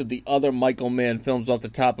length of the other Michael Mann films off the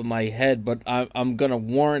top of my head, but I'm gonna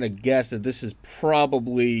warrant a guess that this is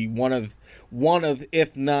probably one of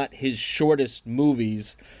if not his shortest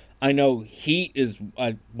movies. I know Heat is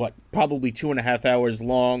probably 2.5 hours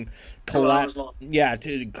long. 2 hours long. Yeah,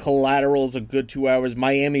 Collateral's a good 2 hours.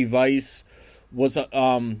 Miami Vice was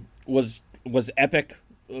epic.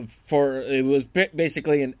 It was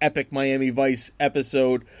basically an epic Miami Vice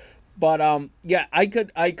episode. But I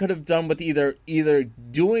could have done with either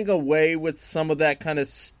doing away with some of that kind of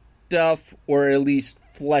stuff or at least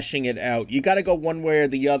fleshing it out. You got to go one way or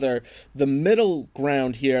the other. The middle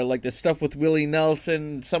ground here, like the stuff with Willie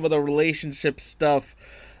Nelson, some of the relationship stuff,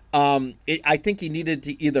 I think you needed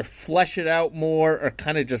to either flesh it out more or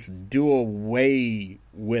kind of just do away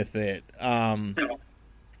with it.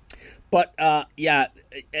 But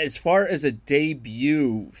as far as a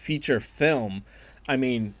debut feature film, I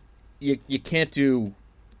mean, you can't do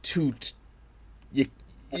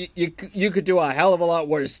you could do a hell of a lot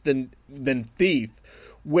worse than Thief,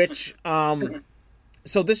 which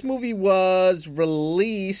so this movie was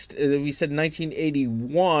released, we said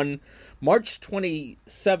 1981, March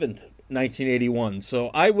 27th, 1981. So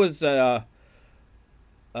I was less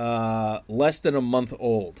than a month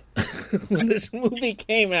old when this movie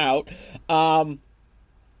came out.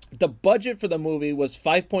 The budget for the movie was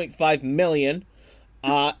 $5.5 million.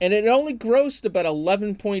 And it only grossed about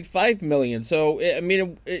 $11.5 million. So I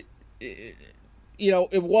mean,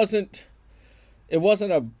 it wasn't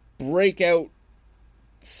a breakout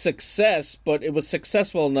success, but it was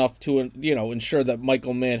successful enough to ensure that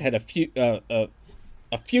Michael Mann had a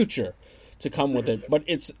future to come with it. But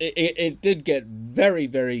it did get very,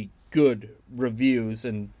 very good reviews,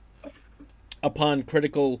 and upon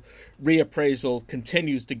critical reappraisal,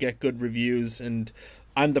 continues to get good reviews. And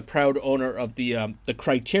I'm the proud owner of the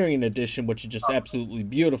Criterion edition, which is just absolutely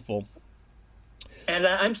beautiful. And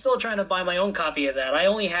I'm still trying to buy my own copy of that. I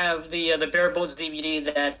only have the Bare Bones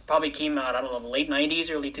DVD that probably came out, I don't know, the late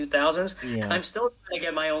 90s, early 2000s. Yeah. I'm still trying to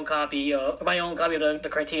get my own copy of the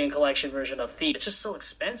Criterion Collection version of Thief. It's just so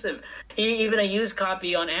expensive. Even a used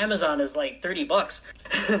copy on Amazon is like $30.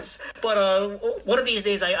 But one of these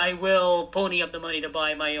days I will pony up the money to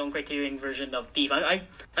buy my own Criterion version of Thief.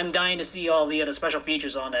 I'm dying to see all the special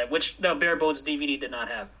features on that, which the Bare Bones DVD did not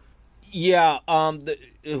have. Yeah,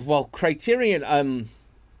 Criterion.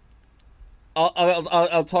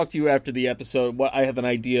 I'll talk to you after the episode. I have an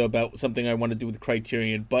idea about something I want to do with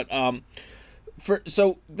Criterion, but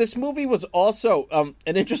so this movie was also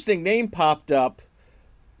an interesting name popped up.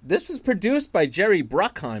 This was produced by Jerry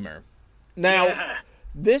Bruckheimer. Now,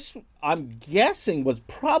 This I'm guessing was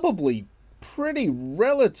probably pretty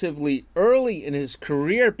relatively early in his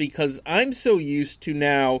career, because I'm so used to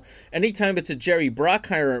now, anytime it's a Jerry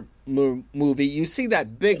Bruckheimer movie, you see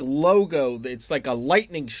that big logo. It's like a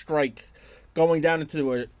lightning strike going down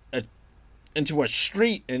into a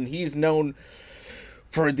street, and he's known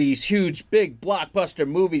for these huge, big blockbuster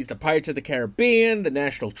movies, the Pirates of the Caribbean, the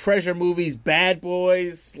National Treasure movies, Bad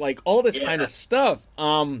Boys, like all this kind of stuff.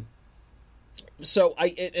 So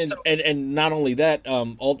and not only that,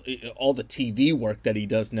 all the TV work that he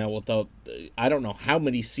does now with I don't know how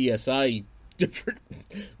many CSI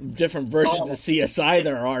different versions of CSI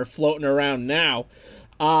there are floating around now.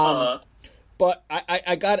 But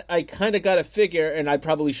I kind of got to figure, and I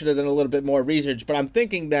probably should have done a little bit more research, but I'm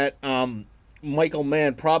thinking that Michael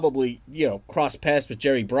Mann probably, crossed paths with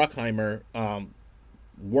Jerry Bruckheimer,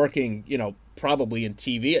 working, probably in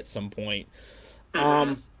TV at some point.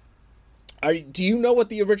 Do you know what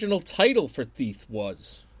the original title for Thief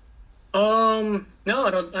was? No,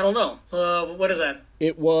 I don't know. What is that?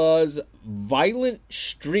 It was Violent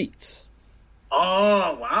Streets.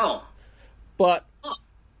 Oh, wow. But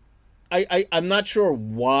I'm not sure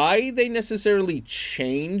why they necessarily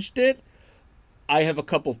changed it. I have a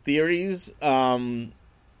couple theories. First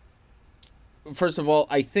of all,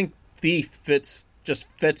 I think Thief fits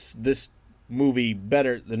this movie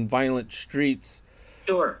better than Violent Streets.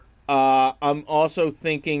 Sure. I'm also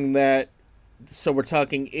thinking that, so we're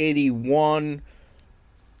talking 81.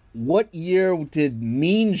 What year did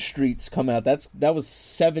Mean Streets come out? That was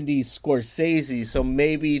 70s Scorsese, so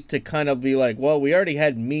maybe to kind of be like, well, we already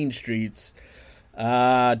had Mean Streets.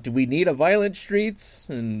 Do we need a Violent Streets?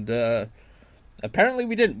 And apparently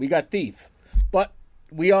we didn't. We got Thief. But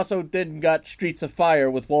we also then got Streets of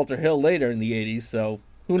Fire with Walter Hill later in the 80s, so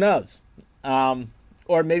who knows?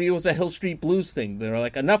 Or maybe it was a Hill Street Blues thing. They were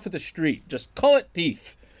like, enough of the street. Just call it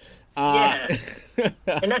Thief. Yeah,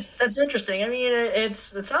 and that's interesting. I mean, it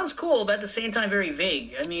sounds cool, but at the same time, very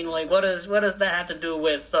vague. I mean, like, what does that have to do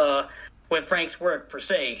with Frank's work per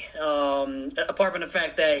se? Apart from the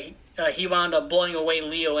fact that he wound up blowing away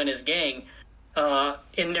Leo and his gang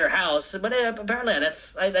in their house, but apparently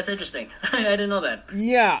that's interesting. I didn't know that.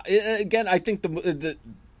 Yeah, again, I think the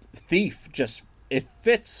Thief just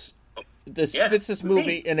fits. Fits this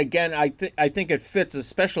movie, and again, I think it fits,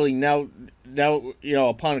 especially now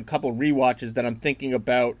upon a couple rewatches that I'm thinking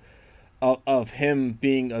about of him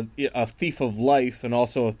being a thief of life and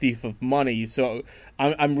also a thief of money. So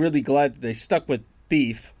I'm really glad that they stuck with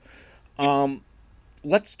Thief.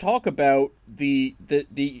 Let's talk about the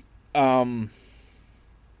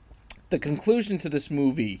conclusion to this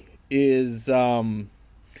movie is for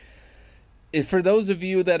those of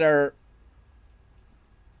you that are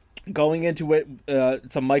going into it,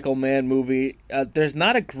 it's a Michael Mann movie. There's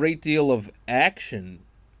not a great deal of action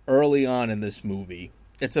early on in this movie.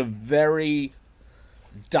 It's a very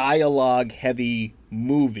dialogue-heavy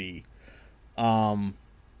movie. But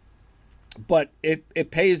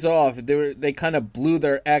it pays off. They kind of blew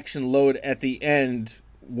their action load at the end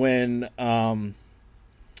when a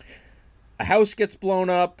house gets blown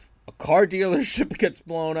up, a car dealership gets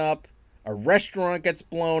blown up, a restaurant gets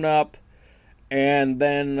blown up, and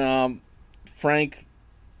then Frank,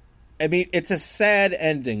 I mean, it's a sad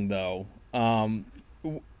ending, though. You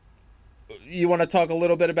want to talk a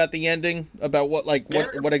little bit about the ending? About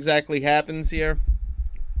what exactly happens here?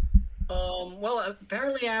 Well,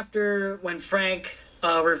 apparently when Frank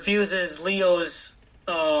refuses Leo's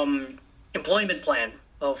employment plan,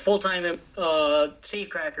 a full-time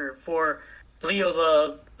safecracker for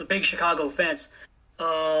Leo, the big Chicago fence,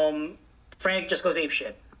 Frank just goes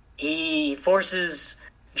apeshit. He forces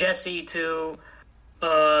Jesse to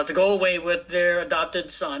go away with their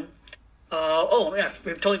adopted son. We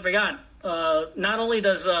totally forgot. Not only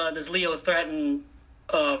does Leo threaten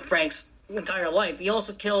Frank's entire life, he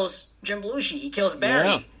also kills Jim Belushi. He kills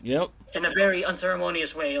Barry. Yeah. Yep. In a very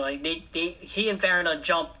unceremonious way. Like he and Farina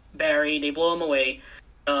jump Barry. They blow him away.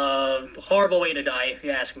 Horrible way to die, if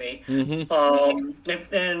you ask me. Mm-hmm.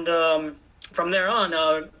 From there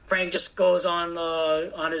on, Frank just goes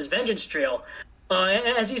on his vengeance trail.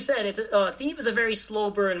 As you said, Thief is a very slow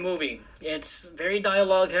burn movie. It's very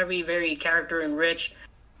dialogue heavy, very character enriched.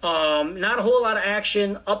 Not a whole lot of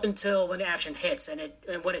action up until when the action hits, and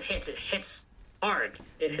when it hits hard.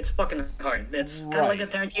 It hits fucking hard. It's kind of like a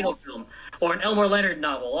Tarantino film or an Elmore Leonard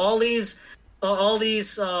novel. All these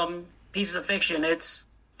pieces of fiction. It's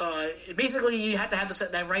basically you have to have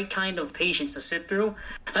that right kind of patience to sit through.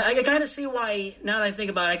 I can kind of see why, now that I think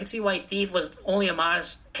about it, I can see why Thief was only a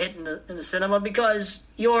modest hit in the cinema, because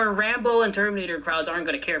your Rambo and Terminator crowds aren't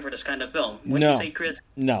going to care for this kind of film. When you say, Chris?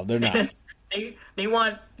 No, they're not. They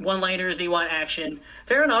want one-liners, they want action.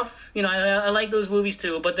 Fair enough. You know, I like those movies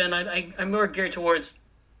too, but then I'm more geared towards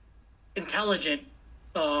intelligent,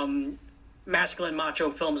 masculine macho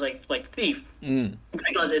films like Thief,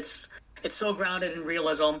 because it's so grounded in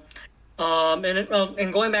realism.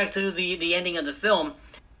 And going back to the ending of the film,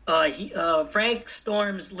 Frank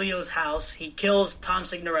storms Leo's house. He kills Tom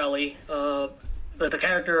Signorelli, the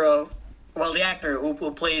character of, the actor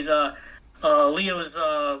who plays Leo's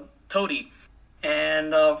Toady.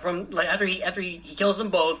 And after he kills them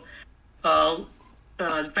both,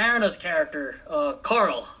 Farina's character,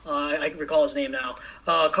 Carl, I recall his name now.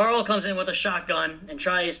 Carl comes in with a shotgun and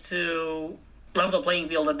tries to level the playing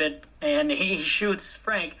field a bit, and he shoots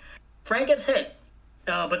Frank. Frank gets hit,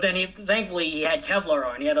 but then thankfully he had Kevlar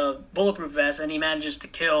on. He had a bulletproof vest, and he manages to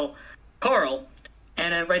kill Carl.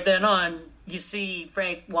 And then right then on, you see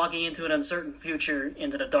Frank walking into an uncertain future,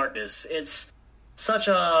 into the darkness. It's such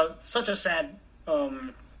a sad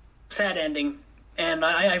ending. And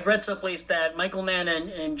I've read someplace that Michael Mann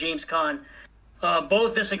and James Caan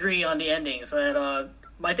both disagree on the endings. That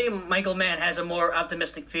I think Michael Mann has a more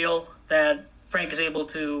optimistic feel that Frank is able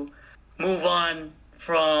to move on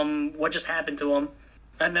from what just happened to him.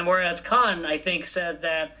 And then whereas Caan, I think, said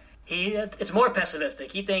that it's more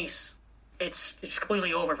pessimistic. He thinks it's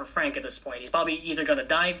completely over for Frank at this point. He's probably either going to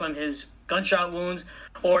die from his gunshot wounds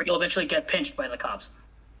or he'll eventually get pinched by the cops.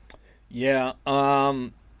 Yeah,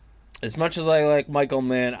 as much as I like Michael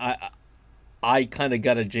Mann, I kind of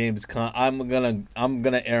got a James Caan. I'm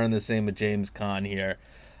gonna err on the same with James Caan here.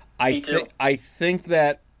 I think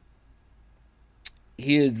that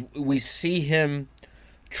we see him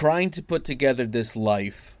trying to put together this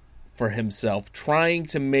life for himself, trying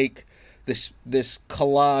to make this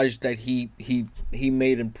collage that he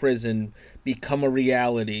made in prison become a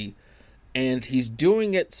reality, and he's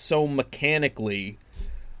doing it so mechanically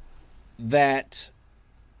that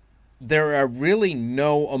there are really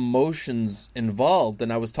no emotions involved.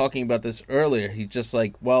 And I was talking about this earlier. He's just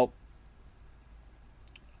like, well,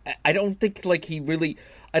 I don't think like he really,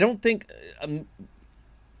 I don't think I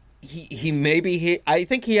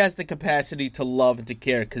think he has the capacity to love and to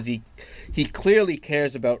care because he clearly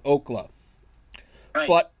cares about Okla. Right.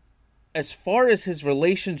 But as far as his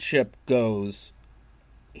relationship goes,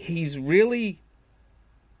 he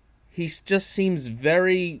just seems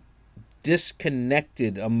very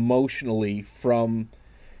disconnected emotionally from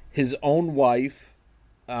his own wife.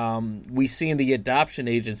 We see in the adoption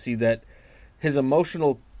agency that his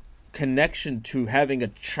emotional connection to having a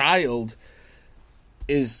child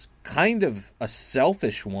is kind of a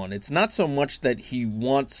selfish one. It's not so much that he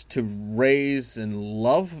wants to raise and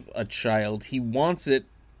love a child. He wants it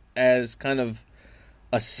as kind of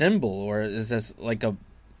a symbol or as like an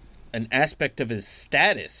aspect of his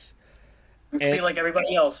status. To be like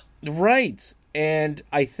everybody else. Right. And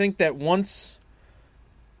I think that once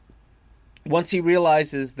he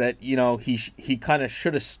realizes that, you know, he kind of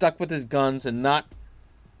should have stuck with his guns and not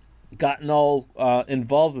gotten all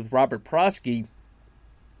involved with Robert Prosky,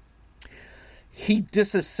 he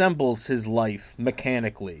disassembles his life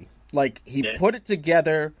mechanically. Like, he put it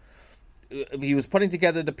together. He was putting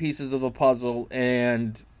together the pieces of the puzzle,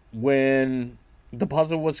 and when the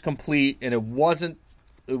puzzle was complete and it wasn't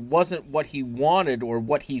what he wanted or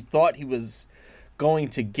what he thought he was going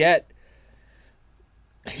to get,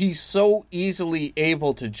 he's so easily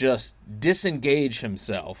able to just disengage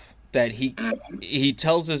himself that he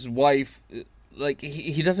tells his wife, like,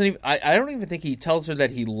 he doesn't even, I don't even think he tells her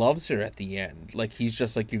that he loves her at the end. Like, he's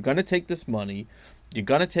just like, you're going to take this money, you're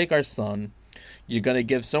going to take our son, you're going to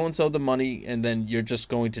give so-and-so the money, and then you're just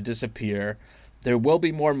going to disappear. There will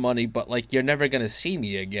be more money, but, like, you're never going to see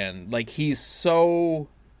me again. Like, he's just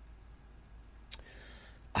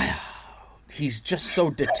so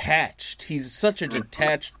detached. He's such a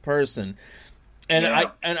detached person. And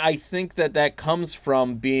I think that comes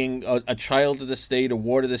from being a child of the state, a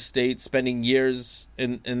ward of the state, spending years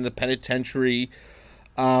in the penitentiary.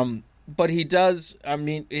 But he does, I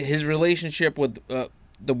mean, his relationship with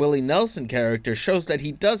the Willie Nelson character shows that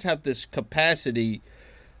he does have this capacity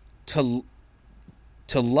to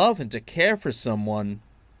love and to care for someone,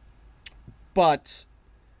 but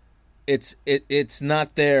it's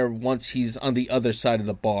not there once he's on the other side of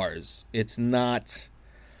the bars. It's not.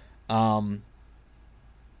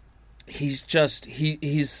 He's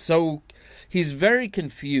very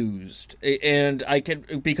confused, and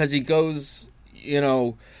because he goes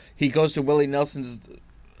to Willie Nelson's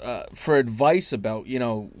for advice about,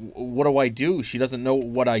 what do I do? She doesn't know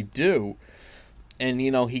what I do. And,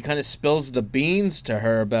 he kind of spills the beans to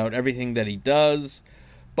her about everything that he does.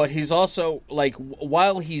 But he's also, like,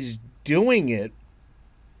 while he's doing it,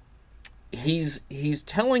 he's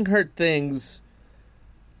telling her things.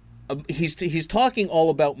 He's talking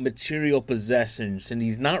all about material possessions, and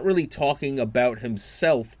he's not really talking about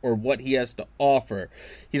himself or what he has to offer.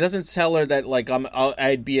 He doesn't tell her that, like,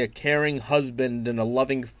 I'd be a caring husband and a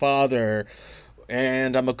loving father,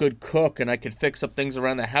 and I'm a good cook, and I could fix up things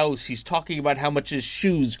around the house. He's talking about how much his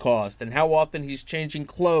shoes cost, and how often he's changing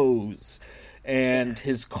clothes, and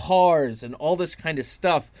his cars, and all this kind of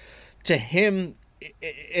stuff. To him,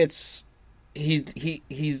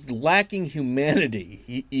 he's lacking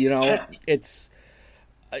humanity. It's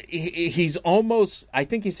he's almost, I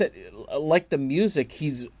think he said, like the music,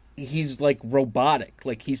 he's like robotic.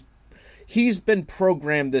 Like he's been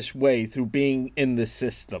programmed this way through being in the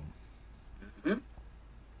system. Mm-hmm.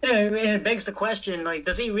 Yeah, and it begs the question, like,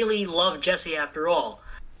 does he really love Jesse after all?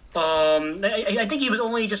 I think he was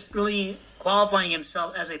only just really qualifying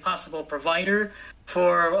himself as a possible provider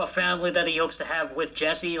for a family that he hopes to have with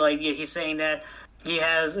Jesse. Like, he's saying that he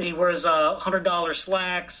wears $100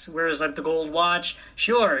 slacks, wears like the gold watch.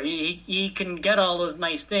 Sure, he can get all those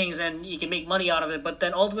nice things and he can make money out of it, but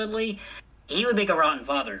then ultimately he would make a rotten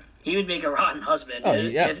father. He would make a rotten husband. Oh,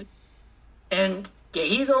 yeah. And yeah,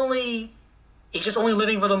 he's just only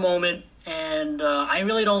living for the moment. And I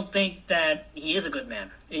really don't think that he is a good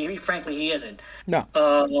man. Frankly, he isn't. No.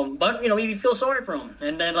 But you feel sorry for him,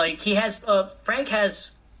 and then like Frank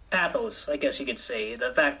has pathos, I guess you could say.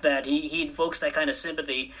 The fact that he invokes that kind of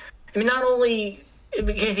sympathy. I mean, not only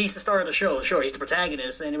he's the star of the show, sure, he's the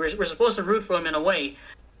protagonist, and we're supposed to root for him in a way,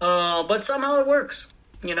 but somehow it works,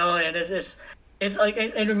 and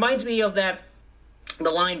it reminds me of the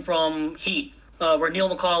line from Heat. Where Neil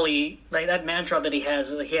McCauley, like that mantra that he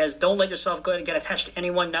has, don't let yourself go and get attached to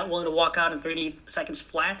anyone not willing to walk out in 30 seconds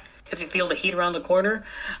flat if you feel the heat around the corner.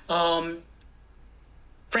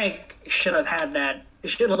 Frank should have had that. He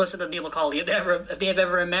should have listened to Neil McCauley. If they've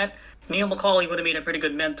ever met, Neil McCauley would have been a pretty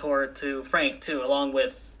good mentor to Frank, too, along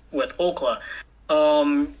with Okla.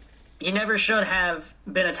 He never should have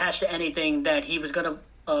been attached to anything that he was going to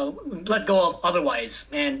let go of otherwise,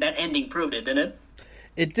 and that ending proved it, didn't it?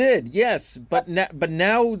 It did, yes, but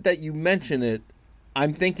now that you mention it,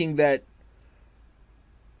 I'm thinking that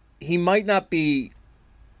he might not be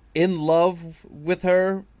in love with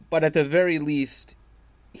her, but at the very least,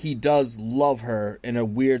 he does love her in a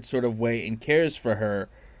weird sort of way and cares for her,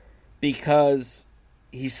 because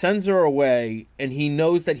he sends her away and he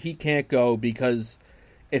knows that he can't go, because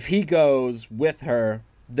if he goes with her,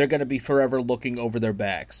 they're going to be forever looking over their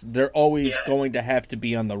backs. They're always going to have to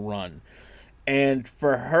be on the run. And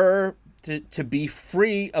for her to be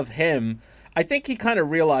free of him, I think he kind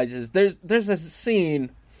of realizes there's a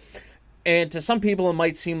scene, and to some people it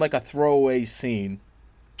might seem like a throwaway scene,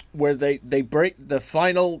 where they break the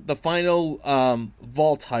final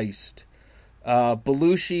vault heist.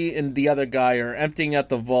 Belushi and the other guy are emptying out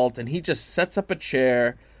the vault, and he just sets up a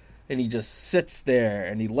chair, and he just sits there,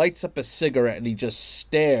 and he lights up a cigarette, and he just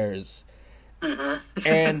stares. Mm-hmm.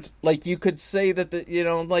 And like you could say that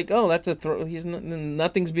oh, that's a throw.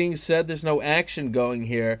 Nothing's being said. There's no action going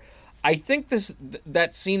here. I think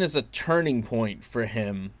that scene is a turning point for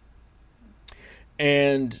him,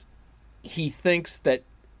 and he thinks that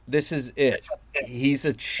this is it. He's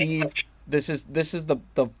achieved. This is the.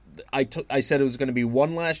 I said it was going to be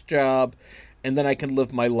one last job, and then I can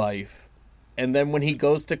live my life. And then when he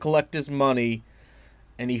goes to collect his money,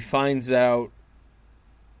 and he finds out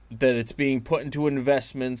that it's being put into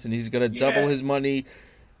investments and he's going to double his money,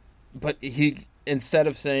 but he, instead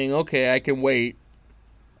of saying, okay, I can wait,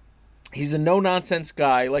 he's a no-nonsense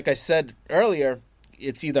guy. Like I said earlier,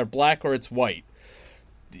 it's either black or it's white.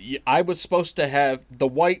 I was supposed to have, the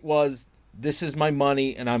white was, this is my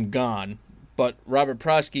money and I'm gone. But Robert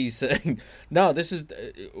Prosky's saying, no,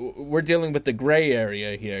 we're dealing with the gray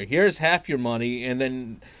area here. Here's half your money, and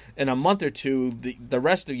then in a month or two, the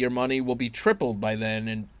rest of your money will be tripled by then,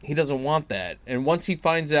 and he doesn't want that. And once he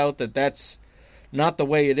finds out that that's not the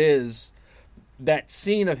way it is, that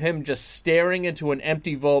scene of him just staring into an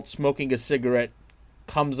empty vault, smoking a cigarette,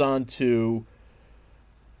 comes on to,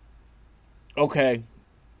 okay,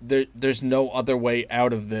 there's no other way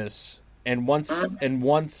out of this. And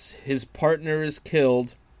once his partner is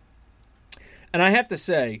killed, and I have to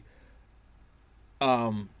say,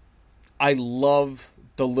 I love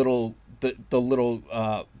the little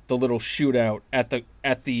shootout at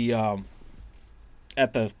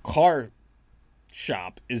the car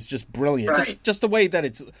shop is just brilliant. Right. Just the way that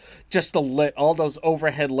it's just all those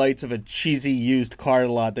overhead lights of a cheesy used car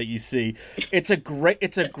lot that you see. It's a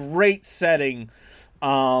great setting.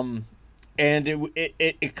 And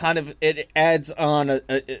it kind of adds on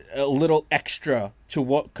a little extra to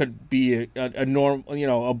what could be a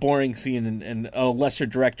normal, a boring scene in a lesser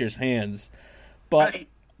director's hands, but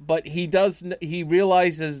he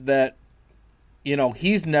realizes that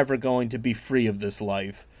he's never going to be free of this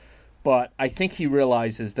life, but I think he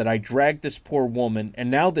realizes that I dragged this poor woman and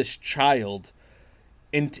now this child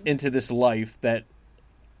into this life that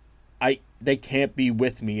they can't be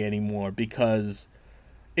with me anymore, because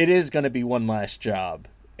it is going to be one last job,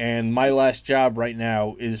 and my last job right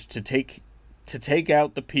now is to take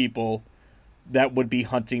out the people that would be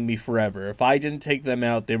hunting me forever. If I didn't take them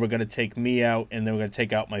out, they were going to take me out, and they were going to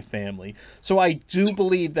take out my family. So I do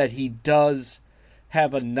believe that he does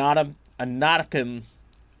have a modicum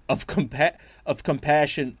of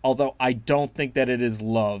compassion, although I don't think that it is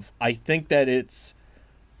love. I think it's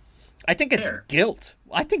Fair. guilt.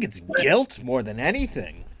 I think it's guilt more than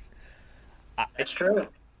anything. It's true.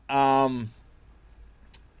 Yeah,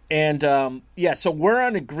 so we're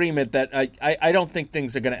on agreement that I don't think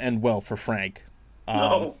things are going to end well for Frank.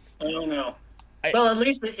 No, I don't know. Well, at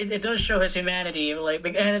least it does show his humanity.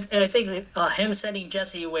 And I think him sending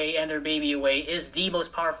Jesse away and their baby away is the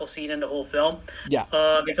most powerful scene in the whole film. Yeah.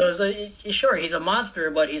 Because, sure, he's a monster,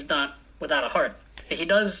 but he's not without a heart. He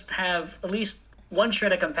does have at least one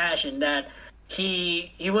shred of compassion that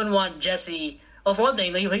he wouldn't want Jesse. Well, for one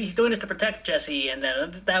thing, he's doing this to protect Jesse, and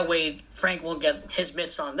then that way Frank won't get his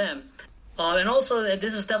mitts on them. And also,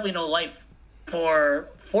 this is definitely no life for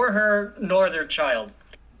her nor their child.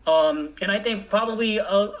 And I think probably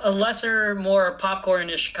a lesser, more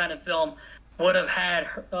popcornish kind of film would have had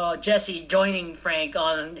Jesse joining Frank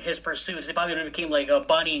on his pursuits. They probably would have became like a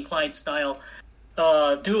Bonnie and Clyde style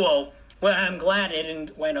duo. Well, I'm glad it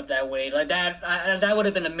didn't wind up that way. Like that would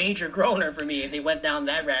have been a major groaner for me if they went down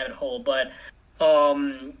that rabbit hole. But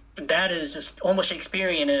that is just almost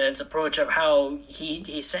Shakespearean in its approach of how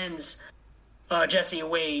he sends Jesse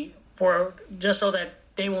away for just so that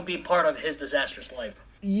they won't be part of his disastrous life.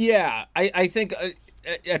 Yeah, I think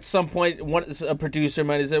at some point a producer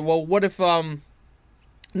might have said, well, what if not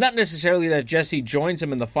necessarily that Jesse joins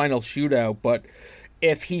him in the final shootout, but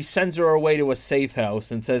if he sends her away to a safe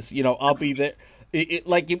house and says, I'll be there.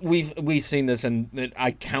 We've seen this in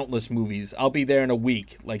countless movies. I'll be there in a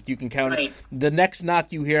week. Like, you can count Right. the next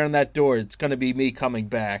knock you hear on that door, it's going to be me coming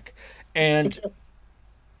back. And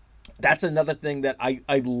that's another thing that I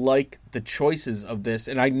like the choices of this.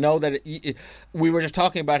 And I know that we were just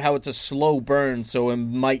talking about how it's a slow burn, so it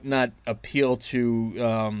might not appeal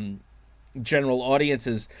to general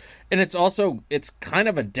audiences. And it's kind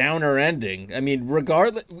of a downer ending. I mean,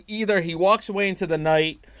 regardless, either he walks away into the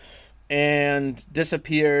night and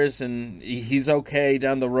disappears and he's okay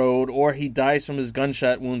down the road, or he dies from his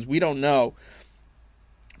gunshot wounds. We don't know.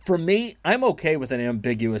 For me, I'm okay with an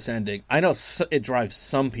ambiguous ending. I know it drives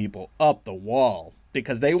some people up the wall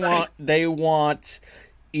because they want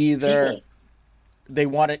either Sequels. they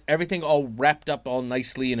want everything all wrapped up all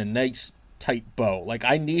nicely in a nice tight bow. Like,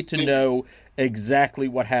 I need to know exactly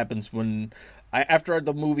what happens when after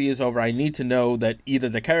the movie is over. I need to know that either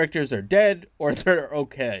the characters are dead or they're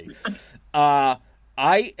okay.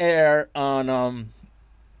 I err on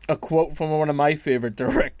a quote from one of my favorite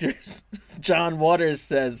directors. John Waters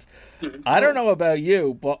says, "I don't know about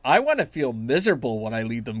you, but I want to feel miserable when I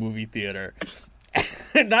leave the movie theater."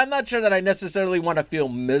 And I'm not sure that I necessarily want to feel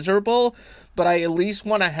miserable, but I at least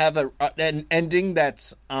want to have an ending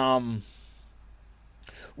that's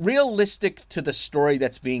realistic to the story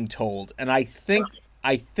that's being told. And I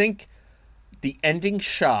think the ending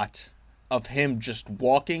shot of him just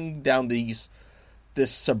walking down this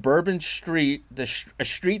suburban street, a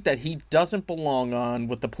street that he doesn't belong on,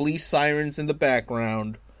 with the police sirens in the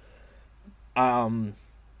background.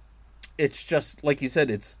 It's just like you said.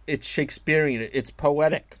 It's Shakespearean. It's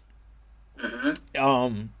poetic.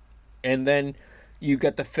 Mm-hmm. And then you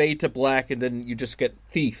get the fade to black, and then you just get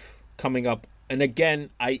Thief coming up. And again,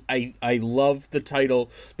 I love the title.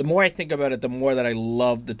 The more I think about it, the more that I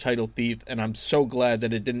love the title Thief, and I'm so glad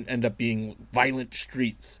that it didn't end up being Violent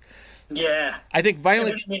Streets. Yeah. I think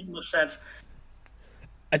It made no sense.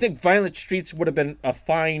 I think Violent Streets would have been a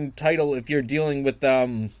fine title if you're dealing with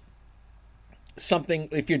something,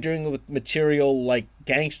 if you're dealing with material like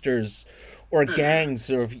gangsters or gangs,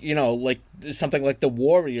 or like something like the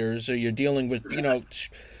Warriors, or you're dealing with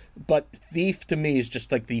but Thief to me is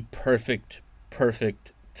just like the perfect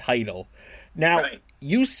title. Now, Right.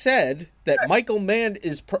 you said that Michael Mann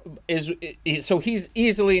is so he's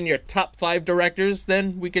easily in your top 5 directors.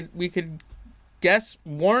 Then we could guess.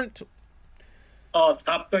 Warrant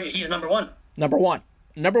He's number one.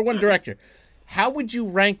 number one director. How would you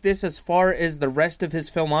rank this as far as the rest of his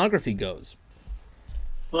filmography goes?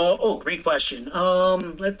 Well, great question.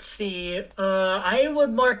 Let's see. I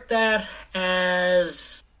would mark that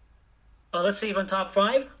as. Let's see, on top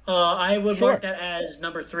 5. I would Sure. mark that as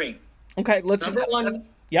number 3. Okay, let's. Number 1.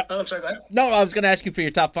 Yep. I'm sorry. Go ahead. No, I was going to ask you for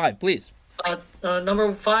your top 5, please.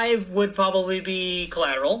 Number 5 would probably be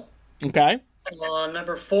Collateral. Okay.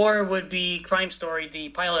 Number 4 would be Crime Story, the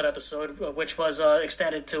pilot episode, which was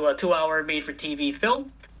extended to a 2-hour made-for-TV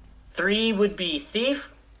film. 3 would be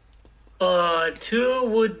Thief. 2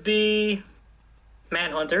 would be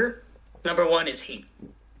Manhunter. Number 1 is Heat.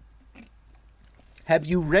 Have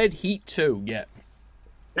you read Heat 2 yet?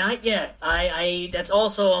 Not yet. I that's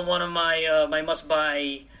also on one of my my must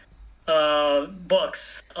buy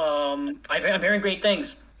books. I'm hearing great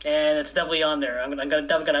things, and it's definitely on there.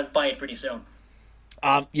 Definitely gonna buy it pretty soon.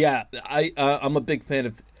 Yeah, I'm a big fan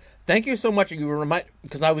of. Thank you so much. You remind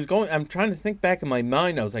because I'm trying to think back in my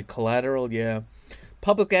mind. I was like Collateral, yeah.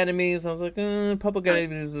 Public Enemies. I was like, Public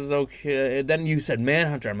Enemies is okay. And then you said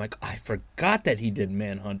Manhunter. I'm like, I forgot that he did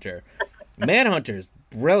Manhunter. Manhunter's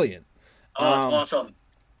brilliant. Oh, it's awesome.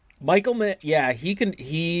 Michael Mann, yeah, he can.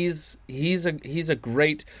 He's a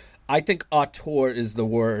great. I think auteur is the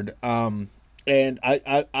word. And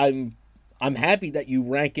I'm happy that you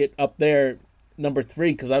rank it up there, number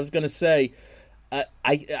 3, because I was gonna say,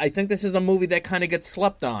 I think this is a movie that kind of gets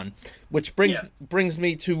slept on, which brings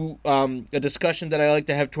me to a discussion that I like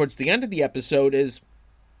to have towards the end of the episode is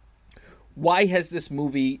why has this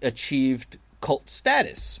movie achieved cult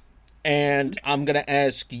status? And I'm going to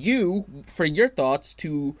ask you for your thoughts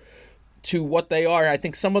to what they are. I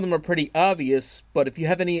think some of them are pretty obvious, but if you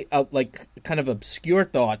have any kind of obscure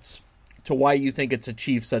thoughts to why you think it's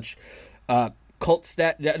achieved such cult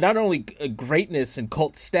not only greatness and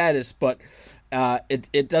cult status, but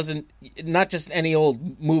it doesn't, not just any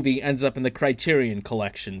old movie ends up in the Criterion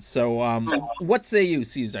collection. So what say you,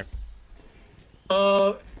 Caesar?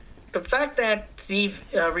 The fact that Thief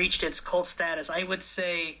reached its cult status, I would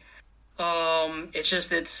say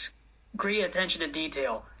it's great attention to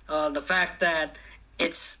detail. The fact that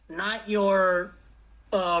it's not your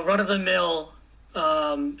run-of-the-mill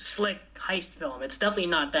slick heist film. It's definitely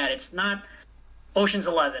not that. It's not Ocean's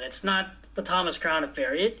 11. It's not the Thomas Crown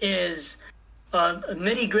Affair. It is a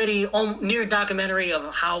nitty-gritty, near documentary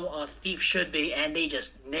of how a thief should be, and they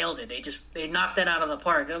just nailed it. They knocked that out of the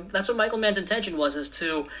park. That's what Michael Mann's intention was, is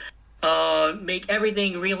to make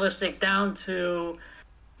everything realistic down to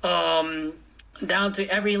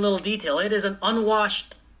every little detail. It is an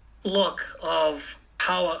unwashed look of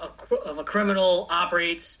how a criminal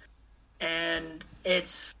operates, and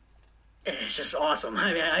it's just awesome.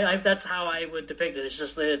 I mean, that's how I would depict it.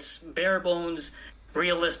 It's bare bones,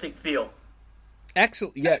 realistic feel.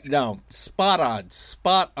 Excellent. Yeah, no, spot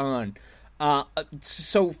on.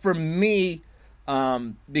 So for me,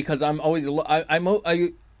 because I'm always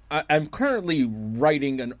I'm currently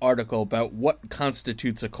writing an article about what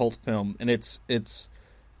constitutes a cult film, and it's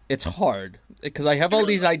hard because I have all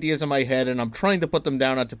these ideas in my head and I'm trying to put them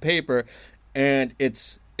down onto paper, and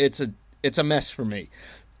it's a mess for me.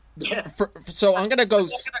 Yeah. So I'm gonna go,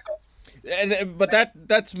 but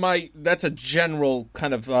that's a general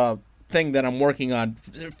kind of thing that I'm working on.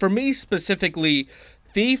 For me specifically,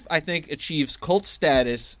 Thief, I think, achieves cult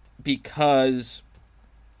status because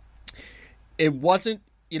it wasn't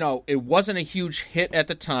a huge hit at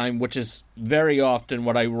the time, which is very often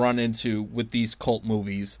what I run into with these cult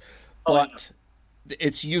movies. But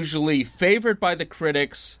it's usually favored by the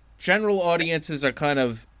critics. General audiences are kind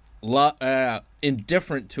of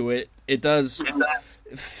indifferent to it. It does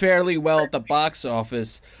fairly well at the box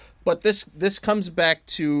office. But this comes back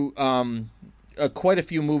to quite a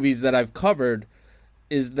few movies that I've covered,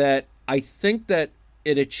 is that I think that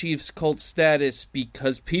it achieves cult status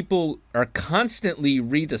because people are constantly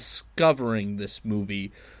rediscovering this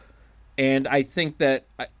movie. And I think that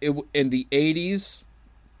in the 80s,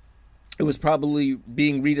 it was probably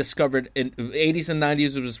being rediscovered. In the 80s and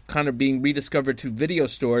 90s, it was kind of being rediscovered to video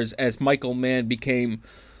stores as Michael Mann became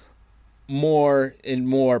more and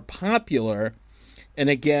more popular. And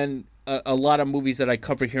again, a lot of movies that I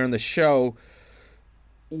cover here on the show,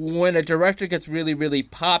 when a director gets really, really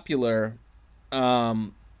popular,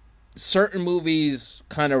 certain movies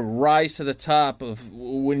kind of rise to the top of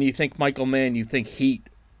when you think Michael Mann, you think Heat,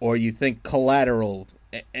 or you think Collateral,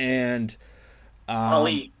 and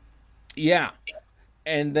Ali. Yeah.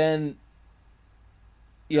 And then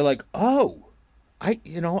you're like, oh,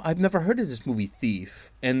 I've never heard of this movie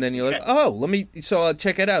Thief. And then you're like, so I'll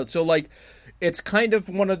check it out. So like, it's kind of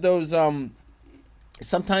one of those,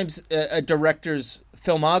 sometimes a director's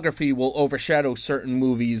filmography will overshadow certain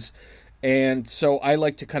movies. And so I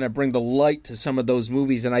like to kind of bring the light to some of those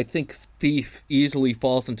movies. And I think Thief easily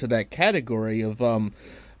falls into that category of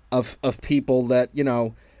people that,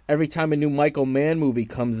 every time a new Michael Mann movie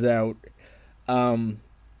comes out, I'm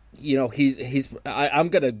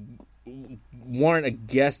gonna warrant a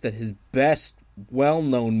guess that his best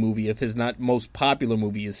well-known movie, if his not most popular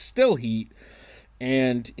movie, is still Heat,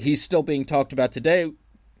 and he's still being talked about today.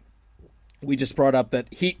 We just brought up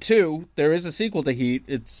that Heat 2, there is a sequel to Heat.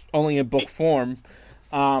 It's only in book form.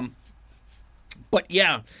 But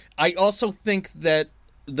yeah, I also think that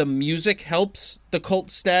the music helps the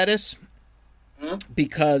cult status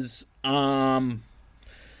because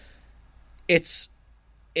it's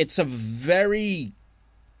a very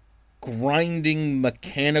grinding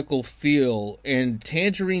mechanical feel. And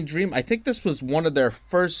Tangerine Dream, I think this was one of their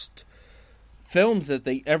first films that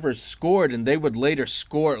they ever scored, and they would later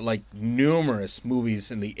score like numerous movies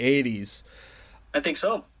in the 80s. I think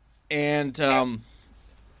so. And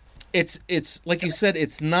it's like you said,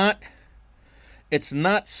 it's not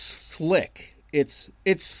slick. It's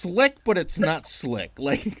slick, but it's not slick.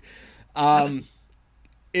 Like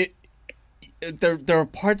there are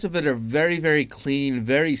parts of it are very, very clean,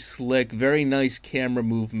 very slick, very nice camera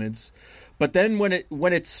movements. But then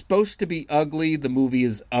when it's supposed to be ugly, the movie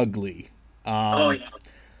is ugly.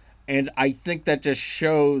 And I think that just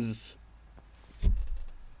shows,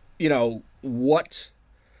 what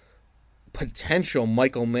potential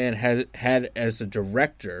Michael Mann had as a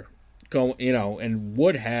director, and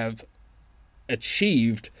would have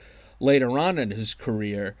achieved later on in his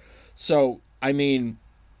career. So, I mean,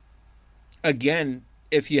 again,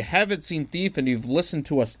 if you haven't seen Thief and you've listened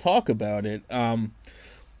to us talk about it,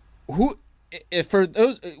 who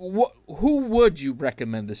would you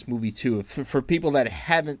recommend this movie to for people that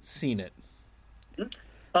haven't seen it?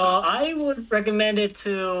 I would recommend it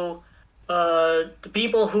to the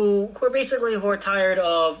people who are tired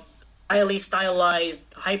of highly stylized,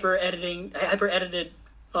 hyper edited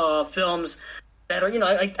films that are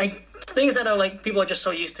things that are like people are just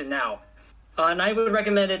so used to now. And I would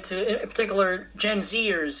recommend it to, in particular, Gen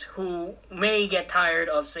Zers who may get tired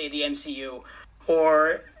of, say, the MCU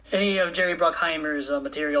or any of Jerry Bruckheimer's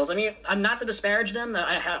materials. I mean, I'm not to disparage them.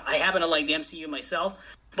 I happen to like the MCU myself,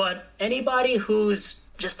 but anybody who's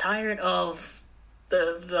just tired of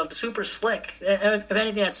the super slick, if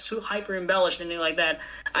anything that's too hyper embellished, anything like that,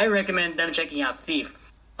 I recommend them checking out Thief,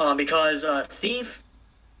 because Thief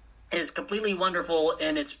is completely wonderful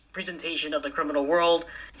in its presentation of the criminal world.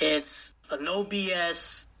 It's a no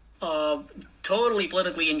BS, totally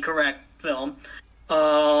politically incorrect film.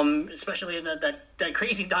 Especially in that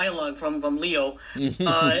crazy dialogue from Leo.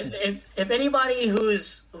 If anybody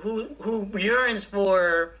who yearns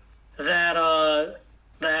for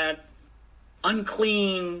that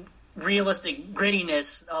unclean, realistic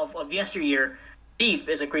grittiness of yesteryear, Thief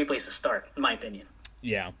is a great place to start, in my opinion.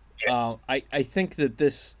 Yeah. I think that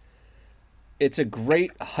it's a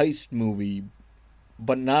great heist movie,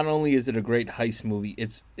 but not only is it a great heist movie,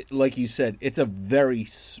 it's, like you said, it's a very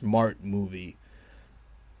smart movie.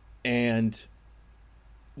 And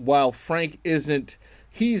while Frank isn't,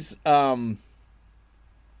 he's not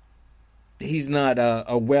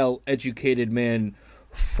a well-educated man,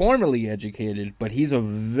 formally educated, but he's a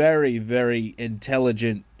very, very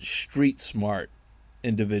intelligent, street-smart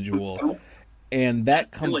individual, and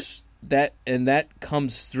that comes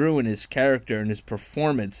through in his character and his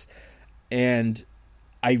performance. And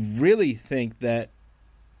I really think that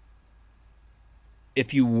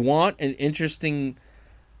if you want an interesting,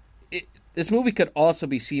 this movie could also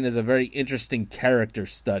be seen as a very interesting character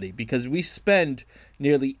study, because we spend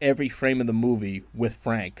nearly every frame of the movie with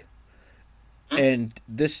Frank, and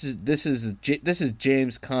this is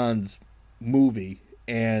James Caan's movie,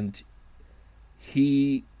 and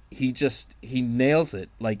he nails it.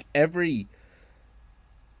 Like every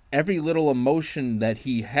little emotion that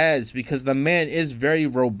he has, because the man is very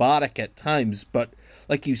robotic at times, but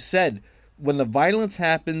like you said, when the violence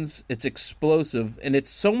happens, it's explosive, and it's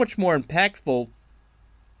so much more impactful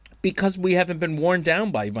because we haven't been worn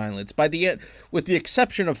down by violence. By the end, with the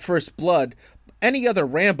exception of First Blood, any other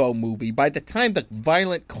Rambo movie, by the time the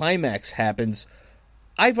violent climax happens,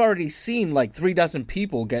 I've already seen like 36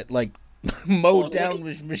 people get like mowed down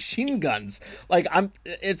with machine guns. Like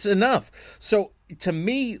it's enough. So to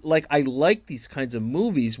me, like, I like these kinds of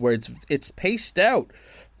movies where it's paced out.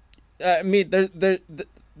 I mean,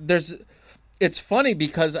 there's. It's funny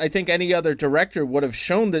because I think any other director would have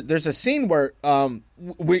shown that there's a scene where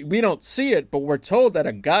we don't see it, but we're told that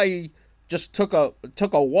a guy just took a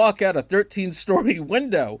walk out a 13-story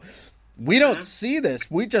window. We don't see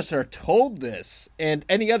this. We just are told this. And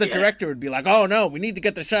any other director would be like, oh, no, we need to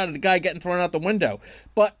get the shot of the guy getting thrown out the window.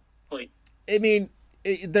 But, I mean,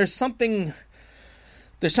 there's something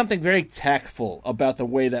very tactful about the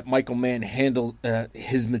way that Michael Mann handles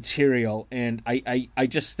his material. And I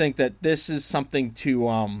just think that this is something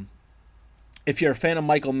to, if you're a fan of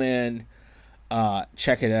Michael Mann,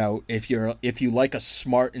 check it out. If you like a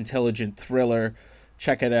smart, intelligent thriller,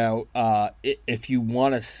 check it out. If you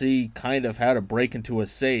want to see kind of how to break into a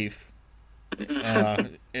safe,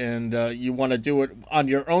 and you want to do it on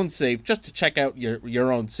your own safe, just to check out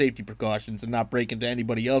your own safety precautions and not break into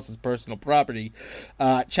anybody else's personal property,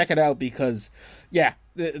 check it out, because,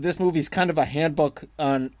 this movie's kind of a handbook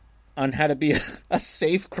on how to be a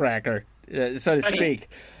safe cracker. so to speak.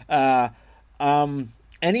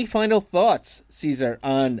 Any final thoughts, Caesar,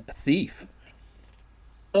 on Thief?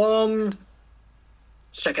 Check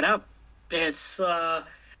it out. It's well,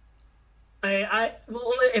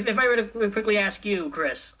 if I were to quickly ask you,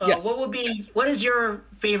 Chris, Yes. what is your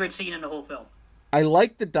favorite scene in the whole film? I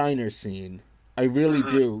like the diner scene. I really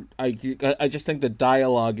do. I just think the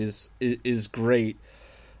dialogue is great.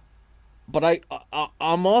 But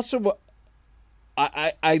I'm also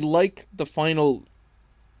I like the final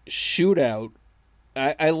shootout.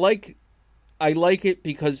 I like it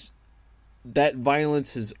because that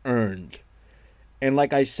violence is earned. And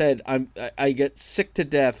like I said, I get sick to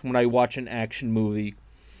death when I watch an action movie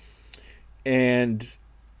and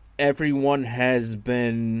everyone has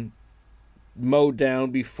been mowed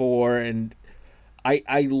down before, and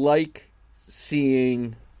I like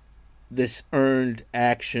seeing this earned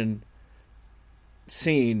action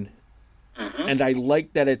scene, and I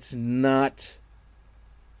like that it's not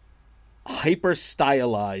hyper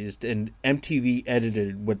stylized and MTV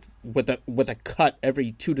edited with a cut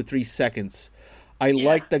every 2 to 3 seconds. I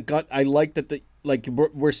like the gun. I like that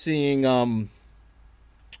we're seeing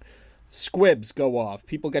squibs go off.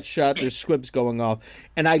 People get shot. There's squibs going off,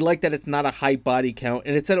 and I like that it's not a high body count,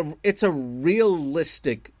 and it's a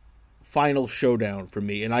realistic final showdown for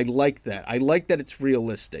me, and I like that. I like that it's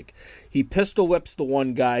realistic. He pistol whips the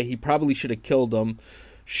one guy. He probably should have killed him.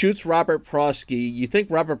 Shoots Robert Prosky. You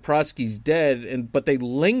think Robert Prosky's dead, but they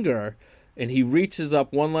linger, and he reaches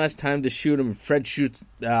up one last time to shoot him. Frank shoots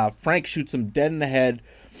him dead in the head.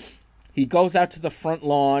 He goes out to the front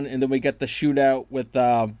lawn, and then we get the shootout with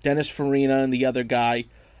Dennis Farina and the other guy.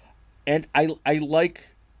 And I like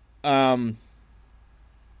the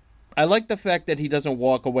fact that he doesn't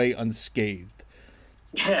walk away unscathed.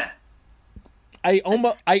 Yeah. I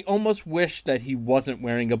almost wish that he wasn't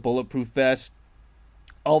wearing a bulletproof vest.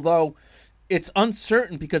 Although it's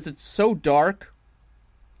uncertain because it's so dark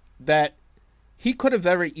that he could have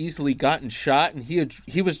very easily gotten shot, and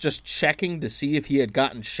he was just checking to see if he had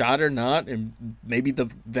gotten shot or not, and maybe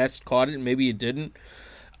the vest caught it and maybe it didn't.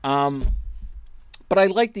 But I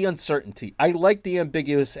like the uncertainty. I like the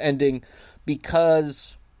ambiguous ending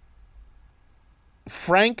because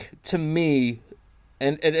Frank, to me,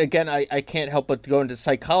 and again, I can't help but go into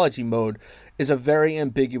psychology mode, is a very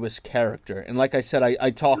ambiguous character. And like I said, I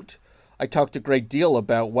talked a great deal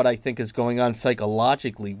about what I think is going on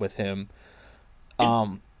psychologically with him.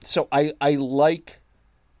 So I like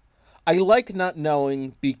not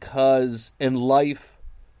knowing, because in life,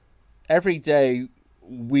 every day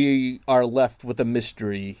we are left with a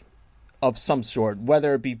mystery of some sort,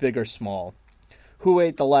 whether it be big or small. Who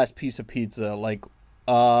ate the last piece of pizza? Like,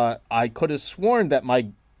 I could have sworn that my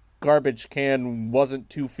garbage can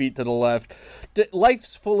wasn't 2 feet to the left.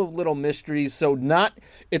 Life's full of little mysteries, so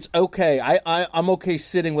it's okay. I'm okay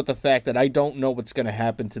sitting with the fact that I don't know what's going to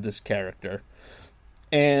happen to this character.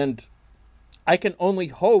 And I can only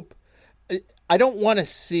hope. I don't want to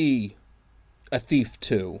see a Thief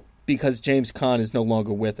 2 because James Caan is no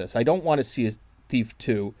longer with us. I don't want to see a Thief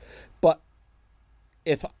 2. But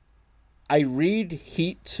if I read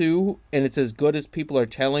Heat 2 and it's as good as people are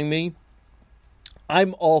telling me,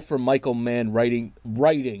 I'm all for Michael Mann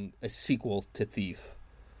writing a sequel to Thief.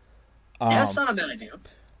 That's not a bad idea.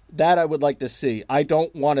 That I would like to see. I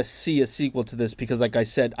don't want to see a sequel to this because, like I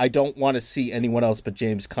said, I don't want to see anyone else but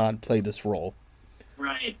James Caan play this role.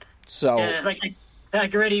 Right. So, I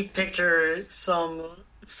can already picture some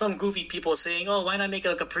goofy people saying, "Oh, why not make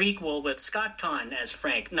a prequel with Scott Caan as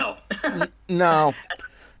Frank?" No. No.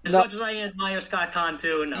 As much as I admire Scott Caan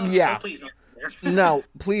too, no. Yeah. No, please don't. No,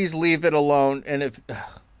 please leave it alone. And if,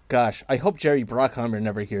 gosh, I hope Jerry Bruckheimer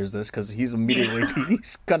never hears this because he's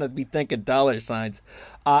gonna be thinking dollar signs.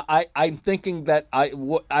 I'm thinking that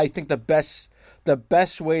I think the best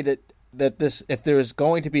way that this, if there is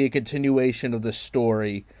going to be a continuation of the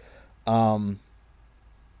story,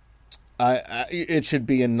 it should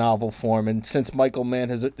be in novel form. And since Michael Mann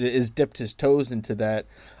has dipped his toes into that,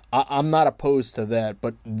 I'm not opposed to that,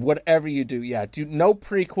 but whatever you do, do no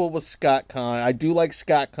prequel with Scott Caan. I do like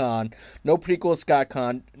Scott Caan. No prequel with Scott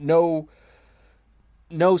Caan. No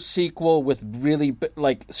sequel with really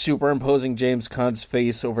like superimposing James Caan's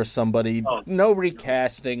face over somebody. Oh. No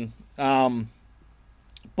recasting.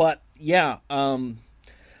 But yeah,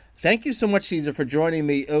 thank you so much, Caesar, for joining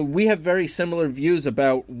me. We have very similar views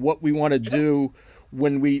about what we want to do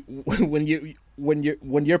when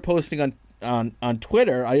you're posting on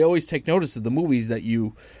Twitter. I always take notice of the movies that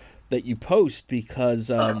you post because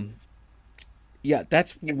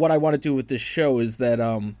that's what I want to do with this show, is that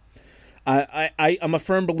I'm a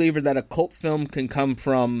firm believer that a cult film can come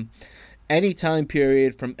from any time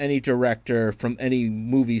period, from any director, from any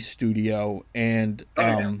movie studio, and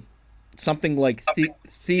something like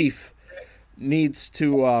Thief needs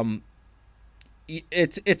to.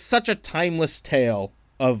 It's such a timeless tale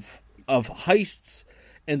of heists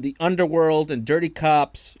and the underworld and dirty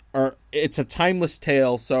cops. It's a timeless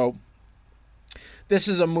tale. So this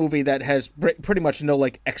is a movie that has pretty much no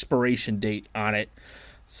expiration date on it.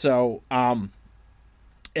 So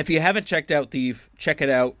if you haven't checked out Thief, check it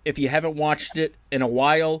out. If you haven't watched it in a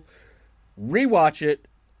while, rewatch it.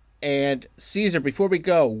 And Caesar, before we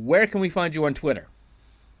go, where can we find you on Twitter?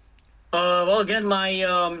 Well, again,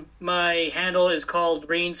 my handle is called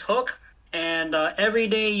Rain's Hook, and every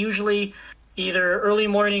day, usually either early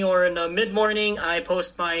morning or in the mid-morning, I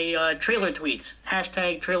post my trailer tweets,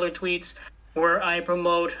 #trailer tweets, where I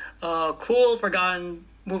promote cool, forgotten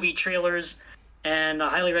movie trailers, and I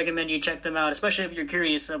highly recommend you check them out, especially if you're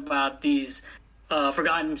curious about these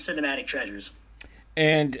forgotten cinematic treasures.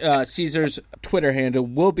 And Caesar's Twitter handle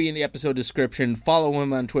will be in the episode description. Follow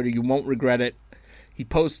him on Twitter. You won't regret it. He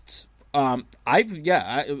posts 7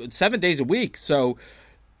 days a week. So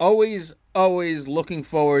always looking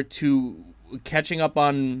forward to catching up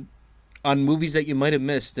on movies that you might have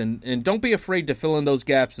missed. And don't be afraid to fill in those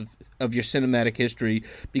gaps of your cinematic history,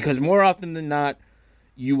 because more often than not,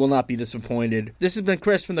 you will not be disappointed. This has been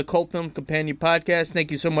Chris from the Cult Film Companion Podcast.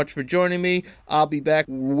 Thank you so much for joining me. I'll be back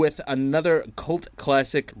with another cult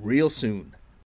classic real soon.